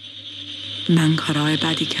 من کارهای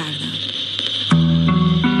بدی کردم.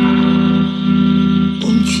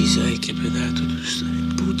 اون چیزایی که پدر تو دوست داری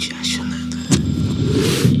بودجه‌شو نداره.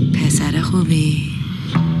 پسر خوبی.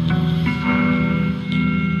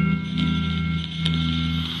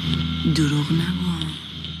 دروغ نگو.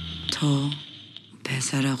 تو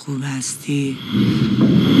پسر خوب هستی.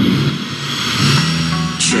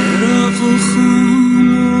 چراغو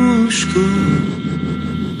خاموش کن.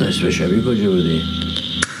 نصف شبی کجا بودی؟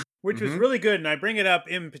 Which was really good, and I bring it up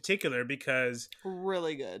in particular because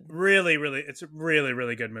really good. It's a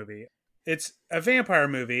really good movie. It's a vampire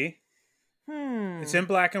movie. It's in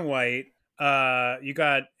black and white. You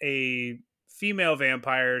got a female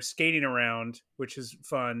vampire skating around, which is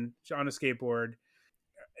fun, on a skateboard.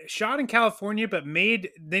 Shot in California, but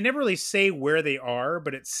they never really say where they are,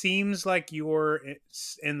 but it seems like you're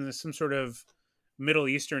in some sort of Middle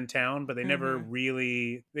Eastern town, but they never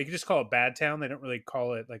really, they can just call it Bad Town. They don't really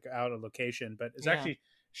call it like out of location, but it's actually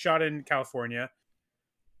shot in California.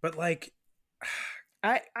 But like,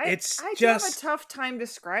 I do have a tough time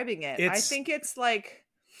describing it. I think it's like,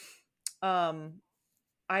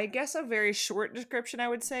 I guess a very short description I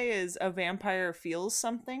would say is a vampire feels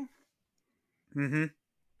something. Mm-hmm.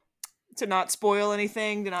 To not spoil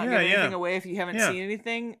anything, to not give anything away if you haven't seen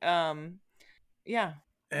anything. Yeah.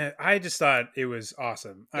 I just thought it was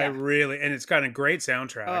awesome. Yeah. And it's got a great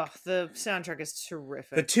soundtrack. Oh, the soundtrack is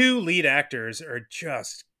terrific. The two lead actors are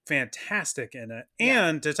just fantastic in it. Yeah.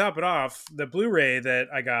 And to top it off, the Blu-ray that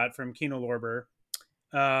I got from Kino Lorber,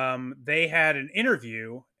 they had an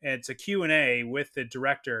interview. It's a Q&A with the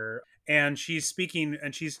director, and she's speaking,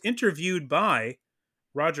 and she's interviewed by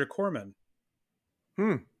Roger Corman.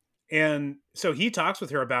 And so he talks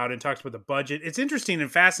with her about it and talks about the budget. It's interesting and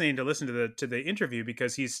fascinating to listen to the interview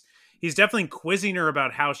because he's definitely quizzing her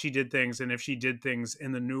about how she did things and if she did things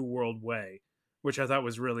in the New World way, which I thought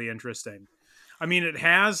was really interesting. I mean, it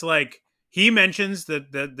has like, he mentions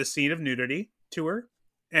the scene of nudity to her,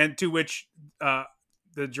 and to which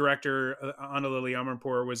the director, Anna Lily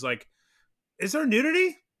Amarpour, was like, "Is there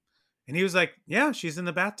nudity?" And he was like, "Yeah, she's in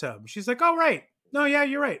the bathtub." She's like, "Oh, right. No, yeah,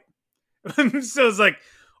 you're right." So it's like,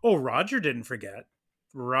 oh, Roger didn't forget.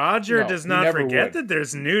 Roger does not forget that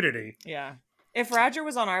there's nudity. Yeah. If Roger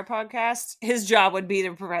was on our podcast, his job would be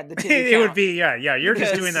to provide the titty It count. would be, yeah. You're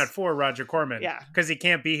just doing that for Roger Corman. Yeah. Because he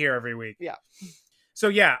can't be here every week. Yeah. So,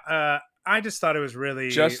 yeah, I just thought it was really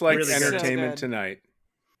just like really Entertainment Tonight.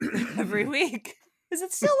 Every week. Is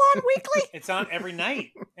it still on weekly? It's on every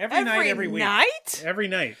night. Every night, every week. Every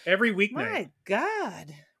night. Every weeknight. My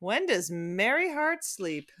God. When does Mary Hart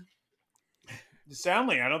sleep?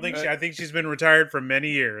 Soundly, I think she's been retired for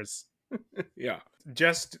many years. Yeah.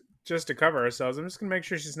 Just to cover ourselves, I'm just gonna make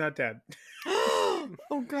sure she's not dead.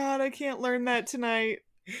 Oh God, I can't learn that tonight.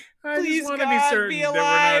 Please, God, be certain be alive, that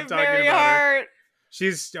we're not talking Mary about Hart. her.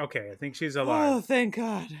 She's okay. I think she's alive. Oh, thank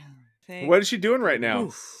God. What is she doing right now?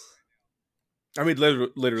 Oof. I mean,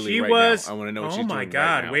 literally, she right was. Now. I want to know what she's she's doing. Oh my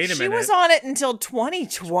God! Right now. Wait a minute. She was on it until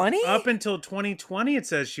 2020. Up until 2020, it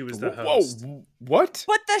says she was the host. Whoa! What?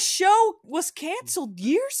 But the show was canceled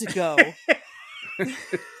years ago.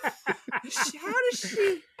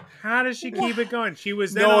 How does she keep it going? She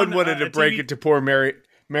was. No one wanted to break it to poor Mary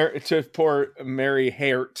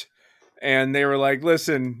Hart, and they were like,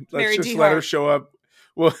 "Listen, let's Mary just G. let her Hart. show up.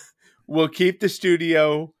 We'll keep the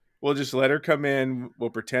studio. We'll just let her come in.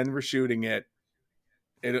 We'll pretend we're shooting it.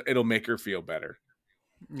 It'll make her feel better."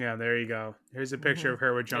 Yeah, there you go. Here's a picture of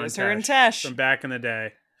her with John There's Tesh, her and Tesh. from back in the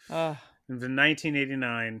day. Oh. It was in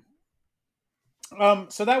 1989.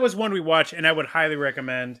 So that was one we watched, and I would highly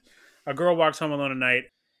recommend. A Girl Walks Home Alone at Night.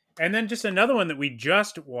 And then just another one that we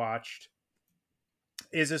just watched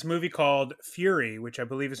is this movie called Fury, which I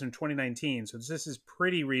believe is from 2019. So this is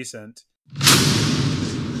pretty recent.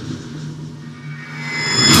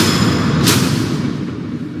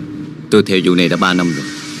 Tôi theo vụ này đã 3 năm rồi.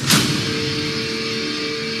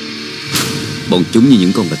 Bọn chúng như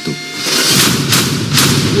những con bạch tuộc,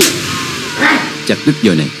 chặt đứt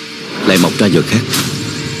giờ này lại mọc ra giờ khác.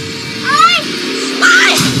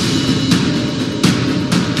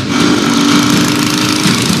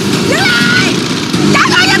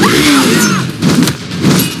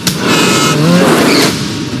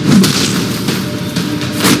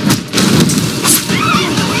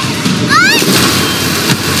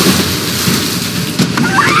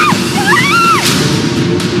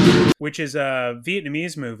 Which is a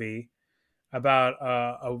Vietnamese movie about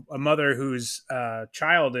a mother whose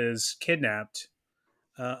child is kidnapped,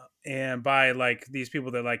 and by like these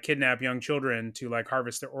people that like kidnap young children to like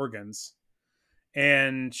harvest their organs.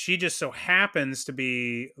 And she just so happens to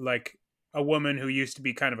be like a woman who used to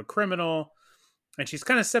be kind of a criminal, and she's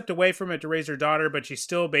kind of stepped away from it to raise her daughter, but she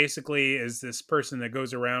still basically is this person that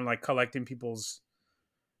goes around like collecting people's,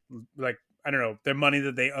 like, I don't know, their money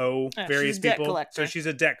that they owe various people. So she's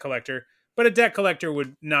a debt collector, but a debt collector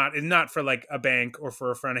would not for like a bank or for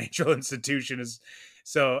a financial institution.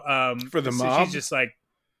 So for the mob, she's just like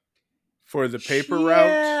for the paper route.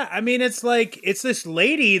 Yeah, I mean, it's like it's this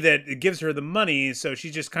lady that gives her the money, so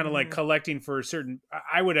she's just kind of like collecting for certain.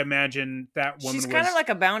 I would imagine that woman She's kind of like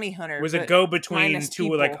a bounty hunter. Was a go between two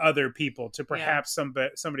people. like other people to perhaps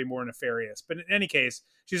somebody more nefarious. But in any case,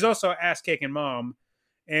 she's also ass kicking mom.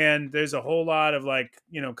 And there's a whole lot of like,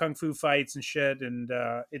 you know, kung fu fights and shit. And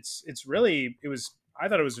I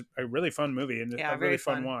thought it was a really fun movie and a really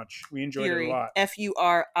fun watch. We enjoyed Fury. it a lot.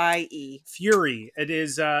 Furie. Fury. It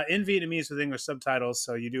is in Vietnamese with English subtitles.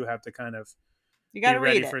 So you do have to kind of be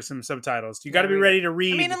ready for some subtitles. You got to be ready to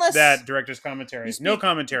read that director's commentary. No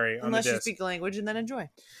commentary on the disc. Unless you speak the language and then enjoy.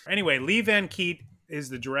 Anyway, Lee Van Keet is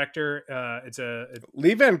the director.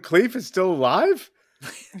 Lee Van Cleef is still alive?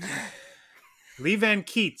 Lee Van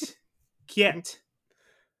Keet. Kiet.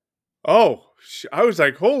 Oh, I was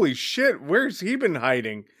like, holy shit, where's he been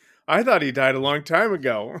hiding? I thought he died a long time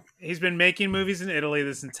ago. He's been making movies in Italy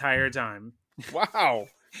this entire time. Wow.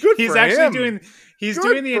 Good he's for actually him.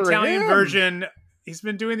 doing the Italian version. He's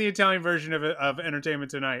been doing the Italian version of Entertainment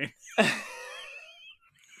Tonight.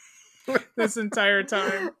 This entire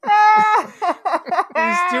time.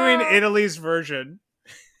 He's doing Italy's version.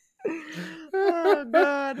 Oh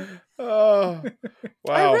God! Oh,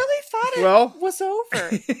 wow! I really thought it was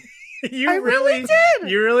over. I really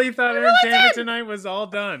did. You really thought Entertainment Tonight was all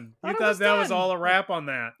done. You thought that was all a wrap on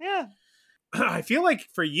that. Yeah. I feel like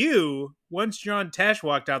for you, once John Tesh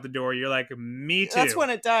walked out the door, you're like, me too. That's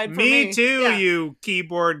when it died for me. Me too, you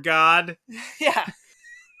keyboard god. Yeah.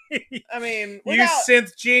 I mean, you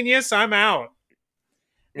synth genius, I'm out.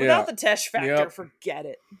 Without the Tesh factor, forget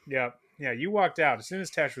it. Yep. Yeah, you walked out. As soon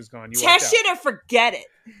as Tesh was gone, you Tesh walked out. it or forget it.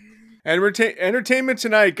 And Entertainment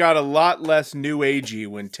Tonight got a lot less new agey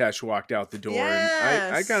when Tesh walked out the door. Yes.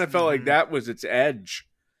 And I kind of felt like that was its edge.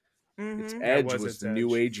 Mm-hmm. Its edge was the new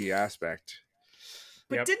agey aspect.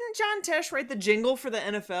 But didn't John Tesh write the jingle for the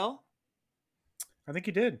NFL? I think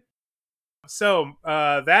he did. So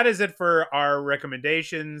that is it for our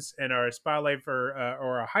recommendations and our spotlight or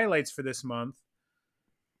our highlights for this month.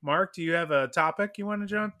 Mark, do you have a topic you want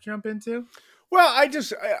to jump into? Well,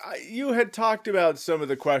 you had talked about some of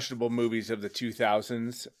the questionable movies of the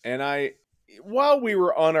 2000s, and while we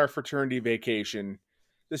were on our fraternity vacation,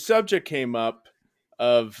 the subject came up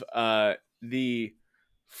of the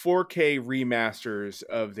 4K remasters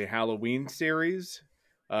of the Halloween series,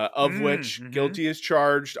 of which Guilty as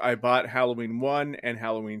Charged. I bought Halloween 1 and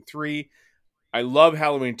Halloween 3. I love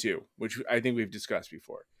Halloween 2, which I think we've discussed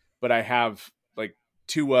before, but I have like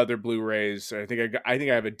 2 other Blu-rays. I think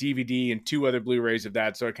I have a DVD and 2 other Blu-rays of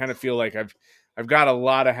that. So I kind of feel like I've got a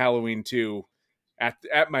lot of Halloween 2 at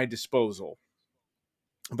my disposal.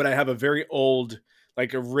 But I have a very old,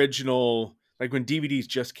 like original, like when DVDs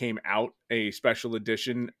just came out, a special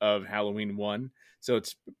edition of Halloween 1. So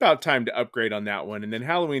it's about time to upgrade on that one. And then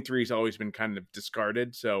Halloween 3 has always been kind of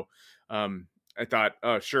discarded. So I thought,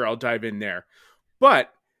 oh, sure, I'll dive in there.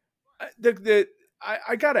 But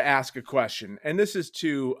I got to ask a question, and this is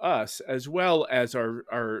to us as well as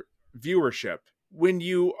our viewership. When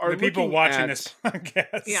you are the people watching this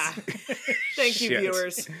podcast, yeah, thank you,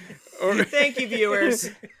 viewers. Thank you,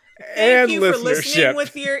 viewers. Thank and you listenership. for listening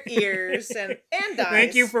with your ears and eyes.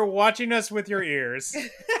 Thank you for watching us with your ears.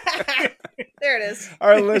 There it is.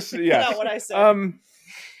 Our listeners, yes. Not what I said.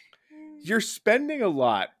 You're spending a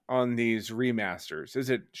lot on these remasters. Is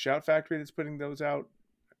it Shout Factory that's putting those out?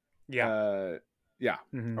 Yeah. Yeah.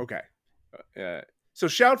 Mm-hmm. Okay. So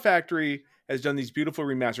Shout Factory has done these beautiful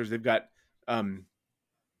remasters. They've got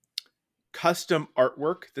custom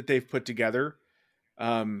artwork that they've put together.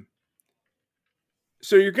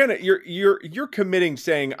 So you're committing,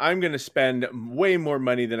 saying I'm gonna spend way more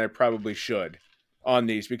money than I probably should on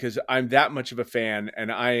these because I'm that much of a fan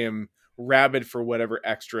and I am rabid for whatever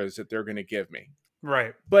extras that they're gonna give me.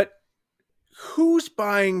 Right. But who's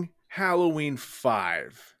buying Halloween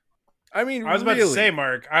 5? I mean, I was about to say,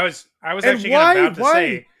 Mark. I was And actually about to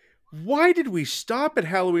say. Why did we stop at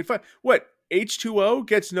Halloween 5? What, H2O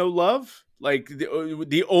gets no love? Like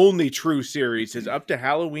the only true series is up to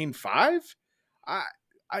Halloween 5? That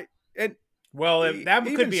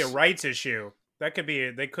could be a rights issue. That could be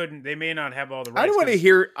they may not have all the rights. I don't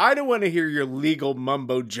want to hear your legal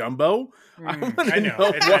mumbo jumbo. I know.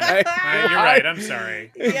 You're right. I'm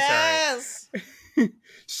sorry. Yes.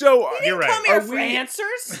 So you're right. Come here for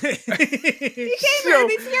answers. He came here to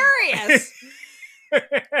be furious.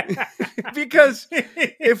 Because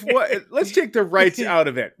let's take the rights out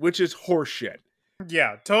of it, which is horseshit.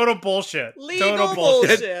 Yeah, total bullshit. Legal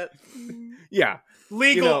bullshit. Yeah.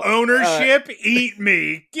 Legal ownership? Eat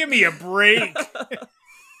me. Give me a break.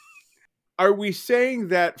 Are we saying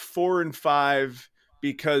that 4 and 5,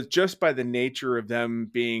 because just by the nature of them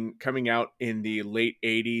coming out in the late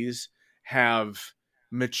 80s, have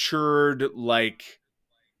matured like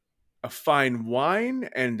a fine wine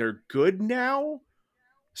and they're good now?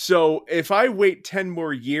 So if I wait 10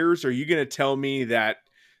 more years, are you going to tell me that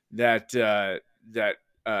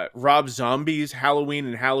Rob Zombie's Halloween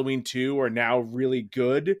and Halloween 2 are now really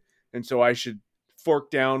good, and so I should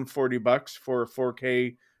fork down $40 for a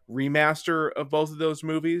 4K remaster of both of those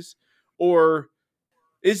movies? Or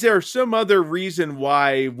is there some other reason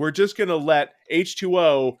why we're just going to let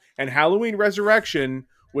H2O and Halloween Resurrection,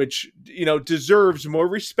 which deserves more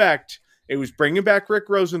respect? It was bringing back Rick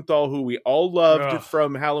Rosenthal, who we all loved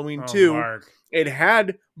from Halloween 2. Mark. It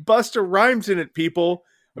had Busta Rhymes in it, people.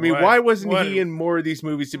 I mean, why wasn't he in more of these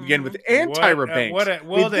movies to begin with? And Tyra Banks.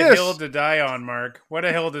 What a hill to die on, Mark. What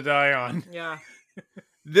a hill to die on. Yeah.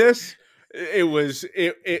 It was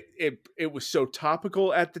so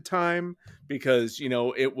topical at the time because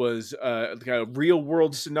it was like a real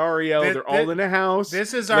world scenario. They're all in a house.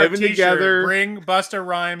 This is our living t-shirt. together. Bring Busta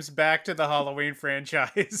Rhymes back to the Halloween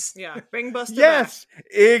franchise. Yeah, bring Busta Yes, back.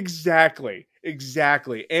 exactly.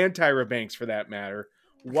 And Tyra Banks, for that matter.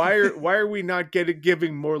 Why are we not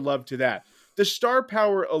giving more love to that? The star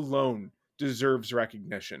power alone deserves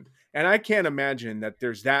recognition. And I can't imagine that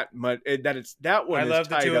there's that much, that it's that one. I love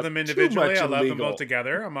the two of them individually. I love them both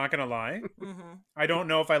together. together. I'm not going to lie. Mm-hmm. I don't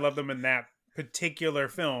know if I love them in that particular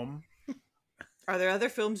film. Are there other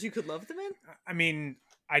films you could love them in? I mean,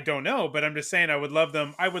 I don't know, but I'm just saying I would love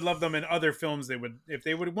them. I would love them in other films. If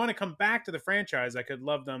they would want to come back to the franchise, I could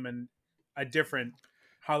love them in a different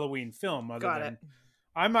Halloween film.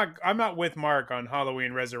 I'm not with Mark on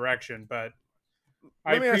Halloween Resurrection, but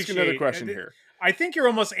Let me ask you another question here. I think you're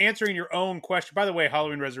almost answering your own question. By the way,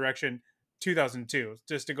 Halloween Resurrection 2002.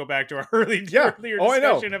 Just to go back to our earlier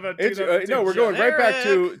discussion of a 2002. No, we're going right back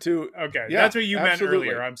to okay. Yeah, that's what you absolutely.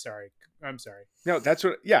 meant earlier. I'm sorry. No, that's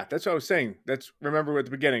what I was saying. Remember at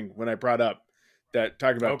the beginning when I brought up that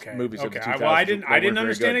talking about movies of the 2000s. Well, I didn't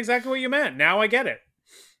understand exactly what you meant. Now I get it.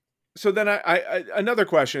 So then I another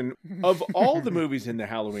question. Of all the movies in the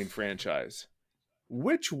Halloween franchise,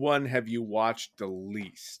 which one have you watched the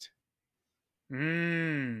least?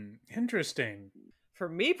 Interesting. For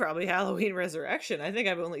me, probably Halloween Resurrection. I think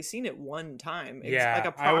I've only seen it one time. Yeah, like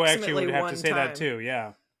approximately I actually would have one to say time. that too.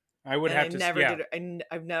 Yeah, I would have to. Never yeah. did.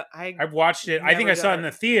 I've watched it. I think I saw it in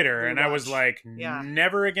the theater, and I was like, Yeah.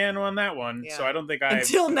 never again on that one. Yeah. So I don't think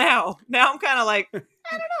until now. Now I'm kind of like, I don't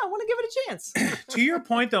know. I want to give it a chance. To your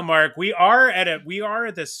point, though, Mark, we are at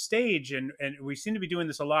this stage, and we seem to be doing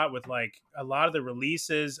this a lot with like a lot of the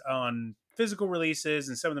releases on physical releases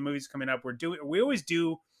and some of the movies coming up. We always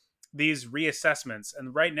do these reassessments,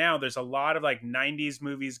 and right now there's a lot of like 90s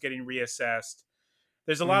movies getting reassessed.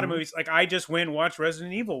 There's a lot of movies, like I just went and watched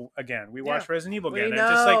Resident Evil again. We watched Resident Evil again. We And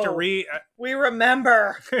just like to we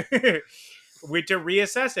remember. to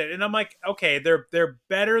reassess it. And I'm like, okay, they're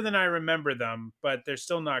better than I remember them, but they're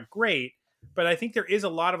still not great. But I think there is a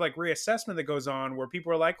lot of like reassessment that goes on where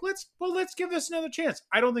people are like, let's give this another chance.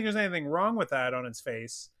 I don't think there's anything wrong with that on its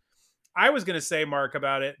face. I was going to say, Mark,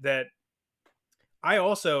 about it that I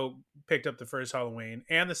also picked up the first Halloween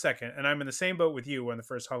and the second, and I'm in the same boat with you on the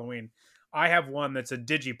first Halloween. I have one that's a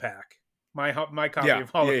digipack. My copy Yeah, of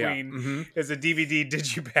yeah. Halloween Mm-hmm. is a DVD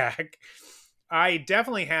digipack. I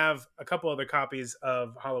definitely have a couple other copies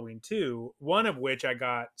of Halloween 2, one of which I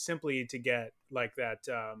got simply to get like that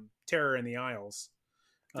Terror in the Aisles.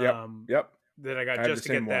 Yep. That I got I have just the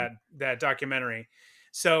to get same one. that documentary.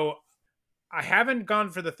 So I haven't gone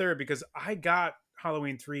for the third because I got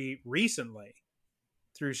Halloween 3 recently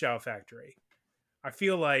through Shout Factory. I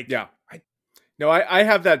feel like Yeah. No, I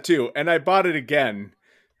have that too, and I bought it again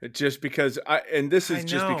just because this I is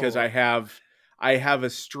just because know. I have a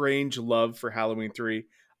strange love for Halloween 3.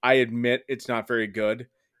 I admit it's not very good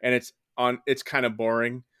and it's kind of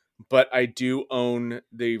boring, but I do own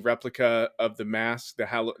the replica of the mask,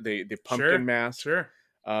 the pumpkin mask. Sure.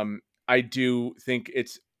 I do think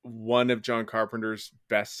it's one of John Carpenter's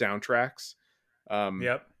best soundtracks. Yep.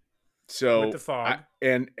 With So the fog.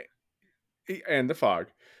 and the fog.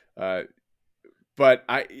 But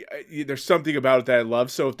there's something about it that I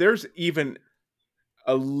love. So if there's even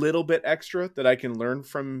a little bit extra that I can learn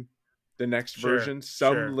from the next version,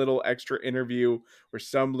 some little extra interview or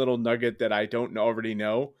some little nugget that I don't already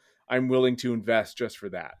know, I'm willing to invest just for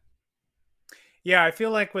that. Yeah, I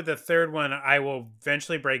feel like with the third one, I will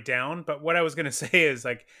eventually break down. But what I was going to say is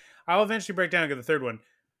like, I'll eventually break down and get the third one.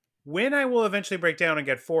 When I will eventually break down and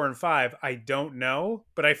get 4 and 5, I don't know,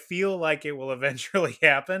 but I feel like it will eventually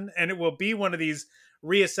happen, and it will be one of these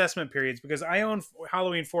reassessment periods because I own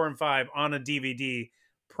Halloween 4 and 5 on a DVD,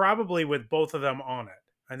 probably with both of them on it.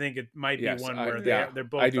 I think it might be one where they're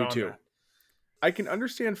both I do on too. that. I can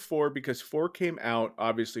understand 4 because 4 came out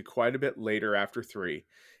obviously quite a bit later after 3,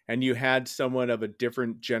 and you had someone of a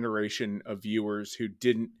different generation of viewers who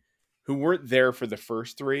weren't there for the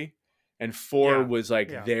first 3. And 4 was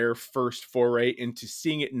like their first foray into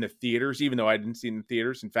seeing it in the theaters, even though I didn't see it in the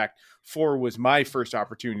theaters. In fact, 4 was my first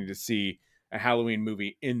opportunity to see a Halloween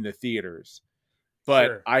movie in the theaters.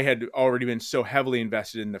 But I had already been so heavily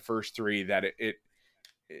invested in the first 3 that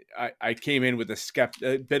I came in with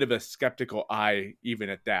a bit of a skeptical eye, even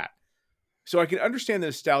at that. So I can understand the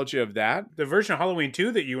nostalgia of that. The version of Halloween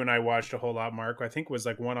 2 that you and I watched a whole lot, Mark, I think was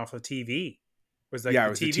like one off of TV. It was like it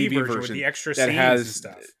was the TV version with the extra that scenes has, and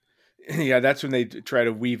stuff. Yeah, that's when they try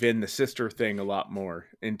to weave in the sister thing a lot more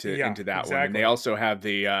into that one. And they also have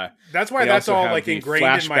the that's why that's all like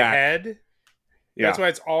ingrained in my head. Yeah. That's why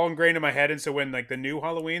it's all ingrained in my head. And so when like the new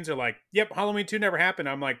Halloweens are like, yep, Halloween 2 never happened,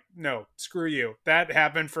 I'm like, no, screw you. That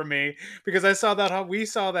happened for me because we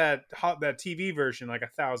saw that TV version like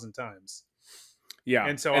 1,000 times. Yeah.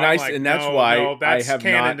 And so that's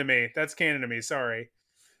canon to me. That's canon to me. Sorry.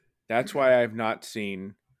 That's why I've not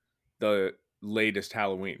seen the latest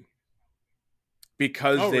Halloween.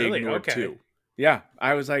 Because they ignored 2. Yeah.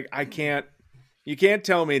 I was like, you can't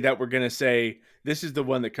tell me that we're going to say this is the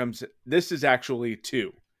one that comes. This is actually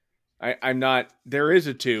 2. I'm not, there is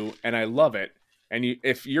a 2 and I love it. And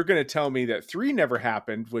if you're going to tell me that 3 never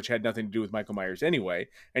happened, which had nothing to do with Michael Myers anyway,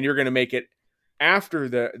 and you're going to make it after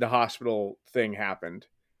the hospital thing happened.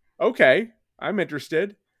 Okay. I'm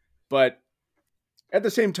interested, but at the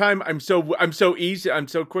same time, I'm so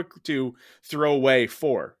quick to throw away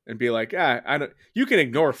 4 and be like, you can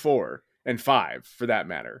ignore 4 and 5 for that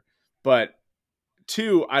matter. But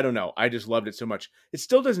 2, I don't know. I just loved it so much. It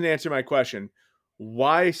still doesn't answer my question.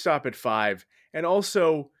 Why stop at 5? And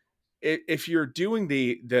also, if you're doing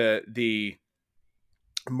the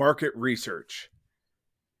market research,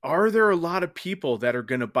 are there a lot of people that are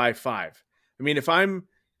going to buy 5? I mean, if I'm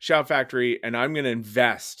Shout Factory and I'm going to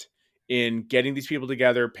invest in getting these people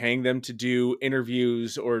together, paying them to do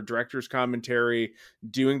interviews or director's commentary,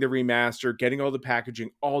 doing the remaster, getting all the packaging,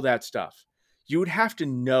 all that stuff, you would have to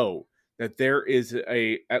know that there is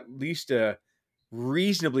at least a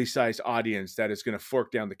reasonably sized audience that is going to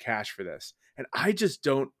fork down the cash for this. And I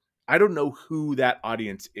don't know who that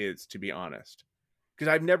audience is, to be honest.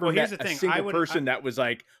 Because I've never met a single person that was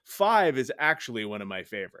like, 5 is actually one of my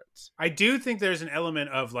favorites. I do think there's an element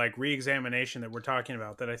of like re-examination that we're talking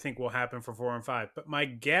about that I think will happen for 4 and 5. But my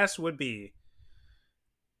guess would be,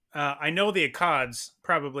 I know the Accods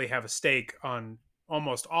probably have a stake on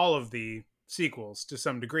almost all of the sequels to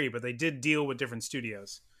some degree, but they did deal with different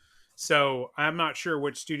studios. So I'm not sure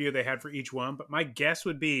which studio they had for each one, but my guess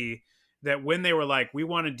would be that when they were like, we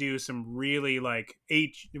want to do some really like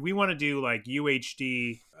we want to do like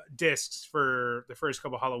UHD discs for the first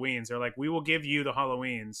couple Halloweens. They're like, we will give you the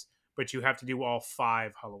Halloweens, but you have to do all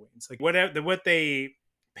 5 Halloweens. Like what they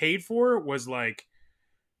paid for was like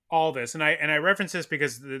all this. And I reference this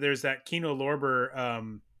because there's that Kino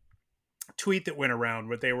Lorber tweet that went around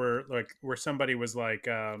where they were like, where somebody was like,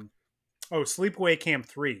 Sleepaway Camp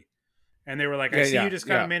 3. And they were like, I Yeah, see yeah, you just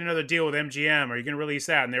kind yeah. of made another deal with MGM. Are you going to release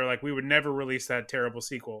that? And they were like, we would never release that terrible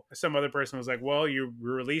sequel. Some other person was like, well, you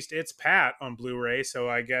released It's Pat on Blu-ray, so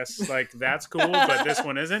I guess like that's cool, but this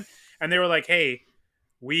one isn't. And they were like, hey,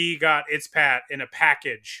 we got It's Pat in a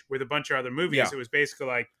package with a bunch of other movies. Yeah. It was basically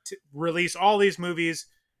like, release all these movies,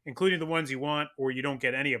 including the ones you want, or you don't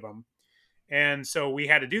get any of them. And so we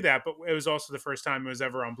had to do that, but it was also the first time it was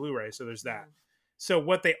ever on Blu-ray, so there's that. So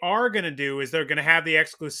what they are going to do is they're going to have the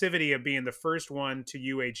exclusivity of being the first one to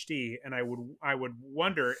UHD, and I would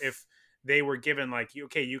wonder if they were given like,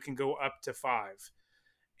 okay, you can go up to 5.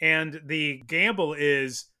 And the gamble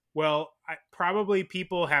is, well, probably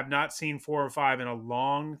people have not seen 4 or 5 in a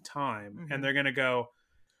long time, and they're going to go,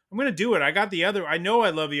 I'm going to do it. I know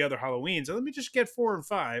I love the other Halloweens, so let me just get 4 and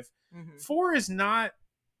 5. 4 is not,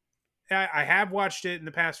 I have watched it in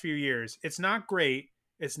the past few years. It's not great.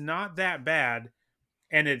 It's not that bad.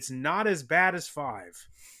 And it's not as bad as 5.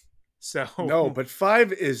 So no, but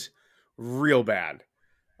 5 is real bad.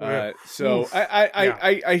 So Oof.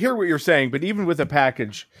 I hear what you're saying, but even with a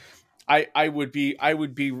package, I would be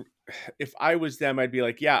if I was them, I'd be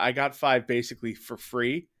like, yeah, I got 5 basically for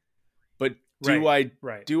free, but do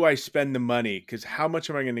I spend the money? Because how much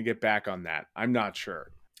am I going to get back on that? I'm not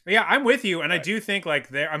sure. Yeah, I'm with you, and I do think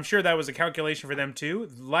like I'm sure that was a calculation for them too.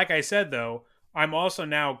 Like I said, though. I'm also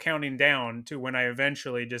now counting down to when I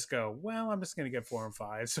eventually just go, well, I'm just going to get 4 and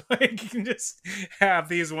 5. So I can just have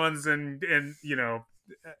these ones and you know.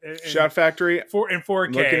 Shout Factory. In 4K.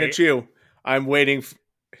 I'm looking at you. I'm waiting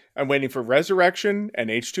for Resurrection and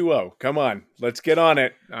H2O. Come on. Let's get on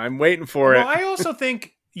it. I'm waiting for it. Well, I also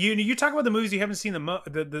think you talk about the movies you haven't seen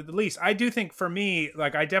the least. I do think for me,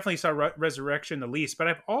 like I definitely saw Resurrection the least, but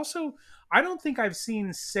I don't think I've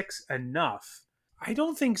seen 6 enough. I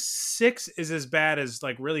don't think 6 is as bad as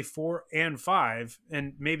like really 4 and 5,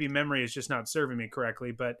 and maybe memory is just not serving me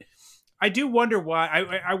correctly. But I do wonder why.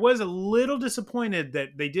 I was a little disappointed that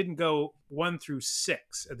they didn't go 1 through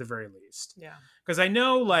 6 at the very least. Yeah, because I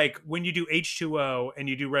know like when you do H2O and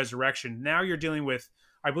you do Resurrection, now you're dealing with.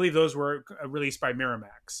 I believe those were released by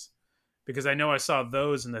Miramax, because I know I saw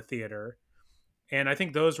those in the theater, and I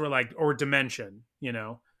think those were like or Dimension,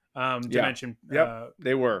 Dimension.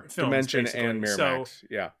 They were films, Dimension basically. and Miramax.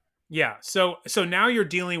 Yeah. So now you're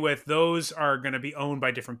dealing with those are going to be owned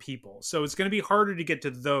by different people. So it's going to be harder to get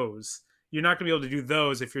to those. You're not going to be able to do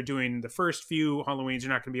those if you're doing the first few Halloweens.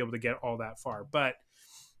 You're not going to be able to get all that far. But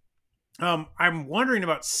I'm wondering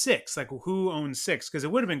about 6. Like who owns 6? Because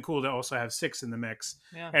it would have been cool to also have 6 in the mix,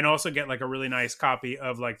 and also get like a really nice copy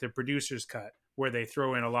of like the producer's cut, where they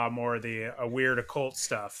throw in a lot more of the weird occult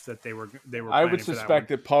stuff that they were. I would suspect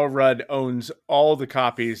that Paul Rudd owns all the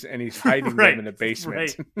copies and he's hiding them in the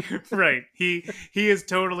basement. Right. He has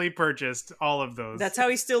totally purchased all of those. That's how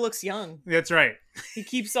he still looks young. That's right. He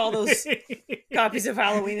keeps all those copies of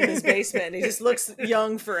Halloween in his basement, and he just looks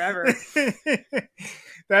young forever.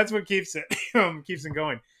 That's what keeps it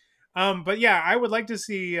going. But yeah, I would like to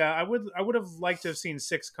see. I would have liked to have seen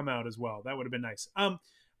 6 come out as well. That would have been nice.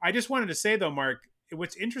 I just wanted to say though, Mark,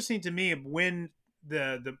 what's interesting to me when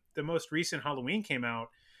the most recent Halloween came out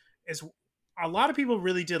is a lot of people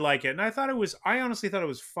really did like it, and I honestly thought it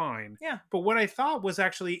was fine. Yeah. But what I thought was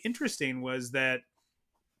actually interesting was that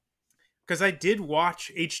because I did watch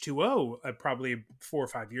H2O probably 4 or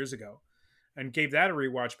 5 years ago, and gave that a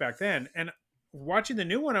rewatch back then, and watching the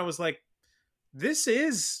new one, I was like, this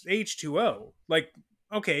is H2O. Like,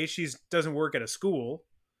 okay, she doesn't work at a school.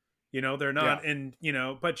 They're not in,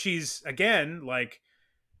 but she's, again, like,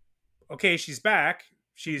 okay, she's back.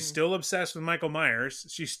 She's still obsessed with Michael Myers.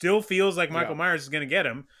 She still feels like Michael Myers is going to get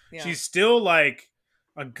him. Yeah. She's still like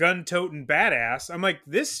a gun-toting badass. I'm like,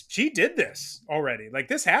 she did this already. Like,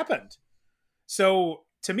 this happened. So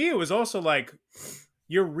to me, it was also like,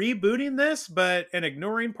 you're rebooting this, and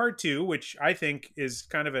ignoring part 2, which I think is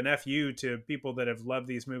kind of an FU to people that have loved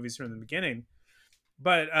these movies from the beginning.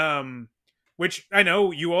 But, which I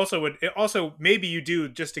know you also would. Also, maybe you do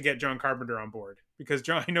just to get John Carpenter on board, because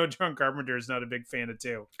I know John Carpenter is not a big fan of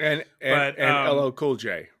 2. And LL Cool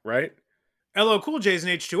J, right? LL Cool J is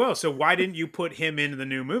an H2O, so why didn't you put him into the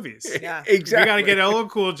new movies? Yeah, exactly. You got to get LL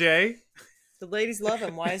Cool J. The ladies love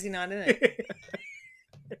him. Why is he not in it?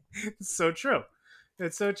 It's so true.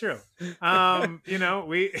 It's so true.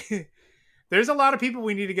 There's a lot of people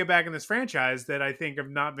we need to get back in this franchise that I think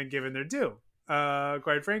have not been given their due.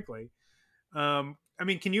 Quite frankly. I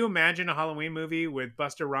mean, can you imagine a Halloween movie with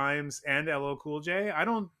Busta Rhymes and LL Cool J?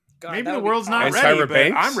 Maybe the world's not ready, but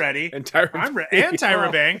Banks? I'm ready. And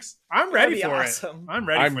Tyra Banks. I'm ready for awesome. It. I'm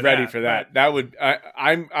ready for that. That would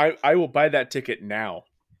I will buy that ticket now.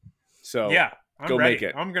 So yeah, Go ready. make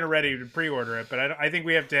it. I'm ready to pre-order it, but I think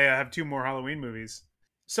we have to have 2 more Halloween movies.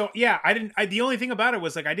 So yeah, the only thing about it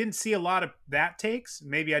was like I didn't see a lot of that takes.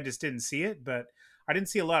 Maybe I just didn't see it, but I didn't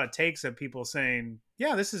see a lot of takes of people saying,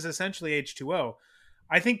 "Yeah, this is essentially H2O."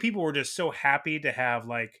 I think people were just so happy to have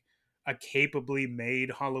like a capably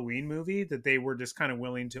made Halloween movie that they were just kind of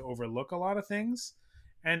willing to overlook a lot of things.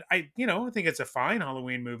 And I think it's a fine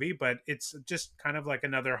Halloween movie, but it's just kind of like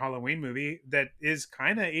another Halloween movie that is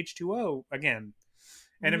kind of H2O again.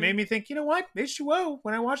 And it made me think, you know what? H2O,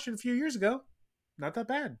 when I watched it a few years ago, not that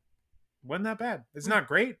bad. Wasn't that bad. It's not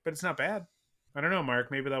great, but it's not bad. I don't know,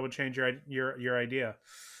 Mark. Maybe that would change your idea.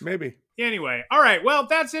 Maybe. Anyway, all right. Well,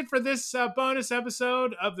 that's it for this bonus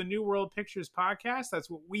episode of the New World Pictures podcast. That's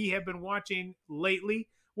what we have been watching lately.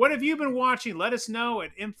 What have you been watching? Let us know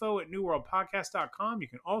at info@newworldpodcast.com. You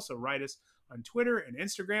can also write us on Twitter and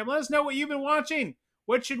Instagram. Let us know what you've been watching.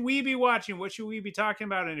 What should we be watching? What should we be talking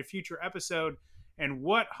about in a future episode? And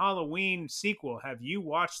what Halloween sequel have you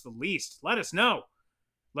watched the least? Let us know.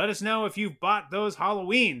 Let us know if you've bought those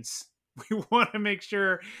Halloweens. We want to make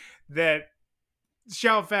sure that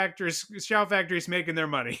Shout Factory's making their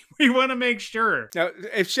money. We want to make sure. Now,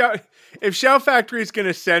 if Shout Factory is going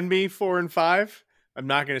to send me 4 and 5, I'm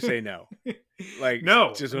not going to say no. Like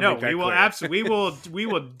no. We will absolutely. We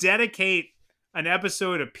will dedicate an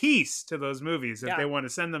episode apiece to those movies if they want to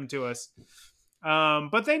send them to us.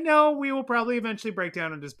 But they know we will probably eventually break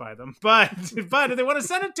down and just buy them. But if they want to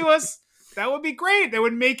send it to us, that would be great. That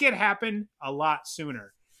would make it happen a lot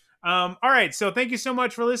sooner. All right. So thank you so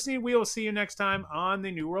much for listening. We will see you next time on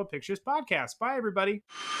the New World Pictures podcast. Bye, everybody.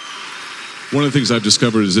 One of the things I've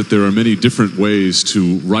discovered is that there are many different ways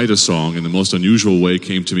to write a song, and the most unusual way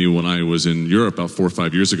came to me when I was in Europe about 4 or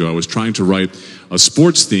 5 years ago. I was trying to write a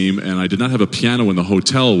sports theme, and I did not have a piano in the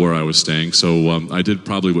hotel where I was staying, so I did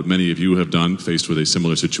probably what many of you have done, faced with a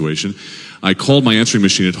similar situation. I called my answering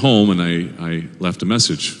machine at home, and I left a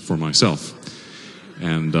message for myself.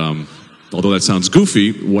 And although that sounds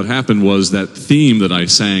goofy, what happened was that theme that I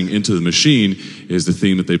sang into the machine is the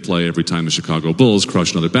theme that they play every time the Chicago Bulls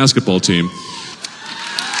crush another basketball team.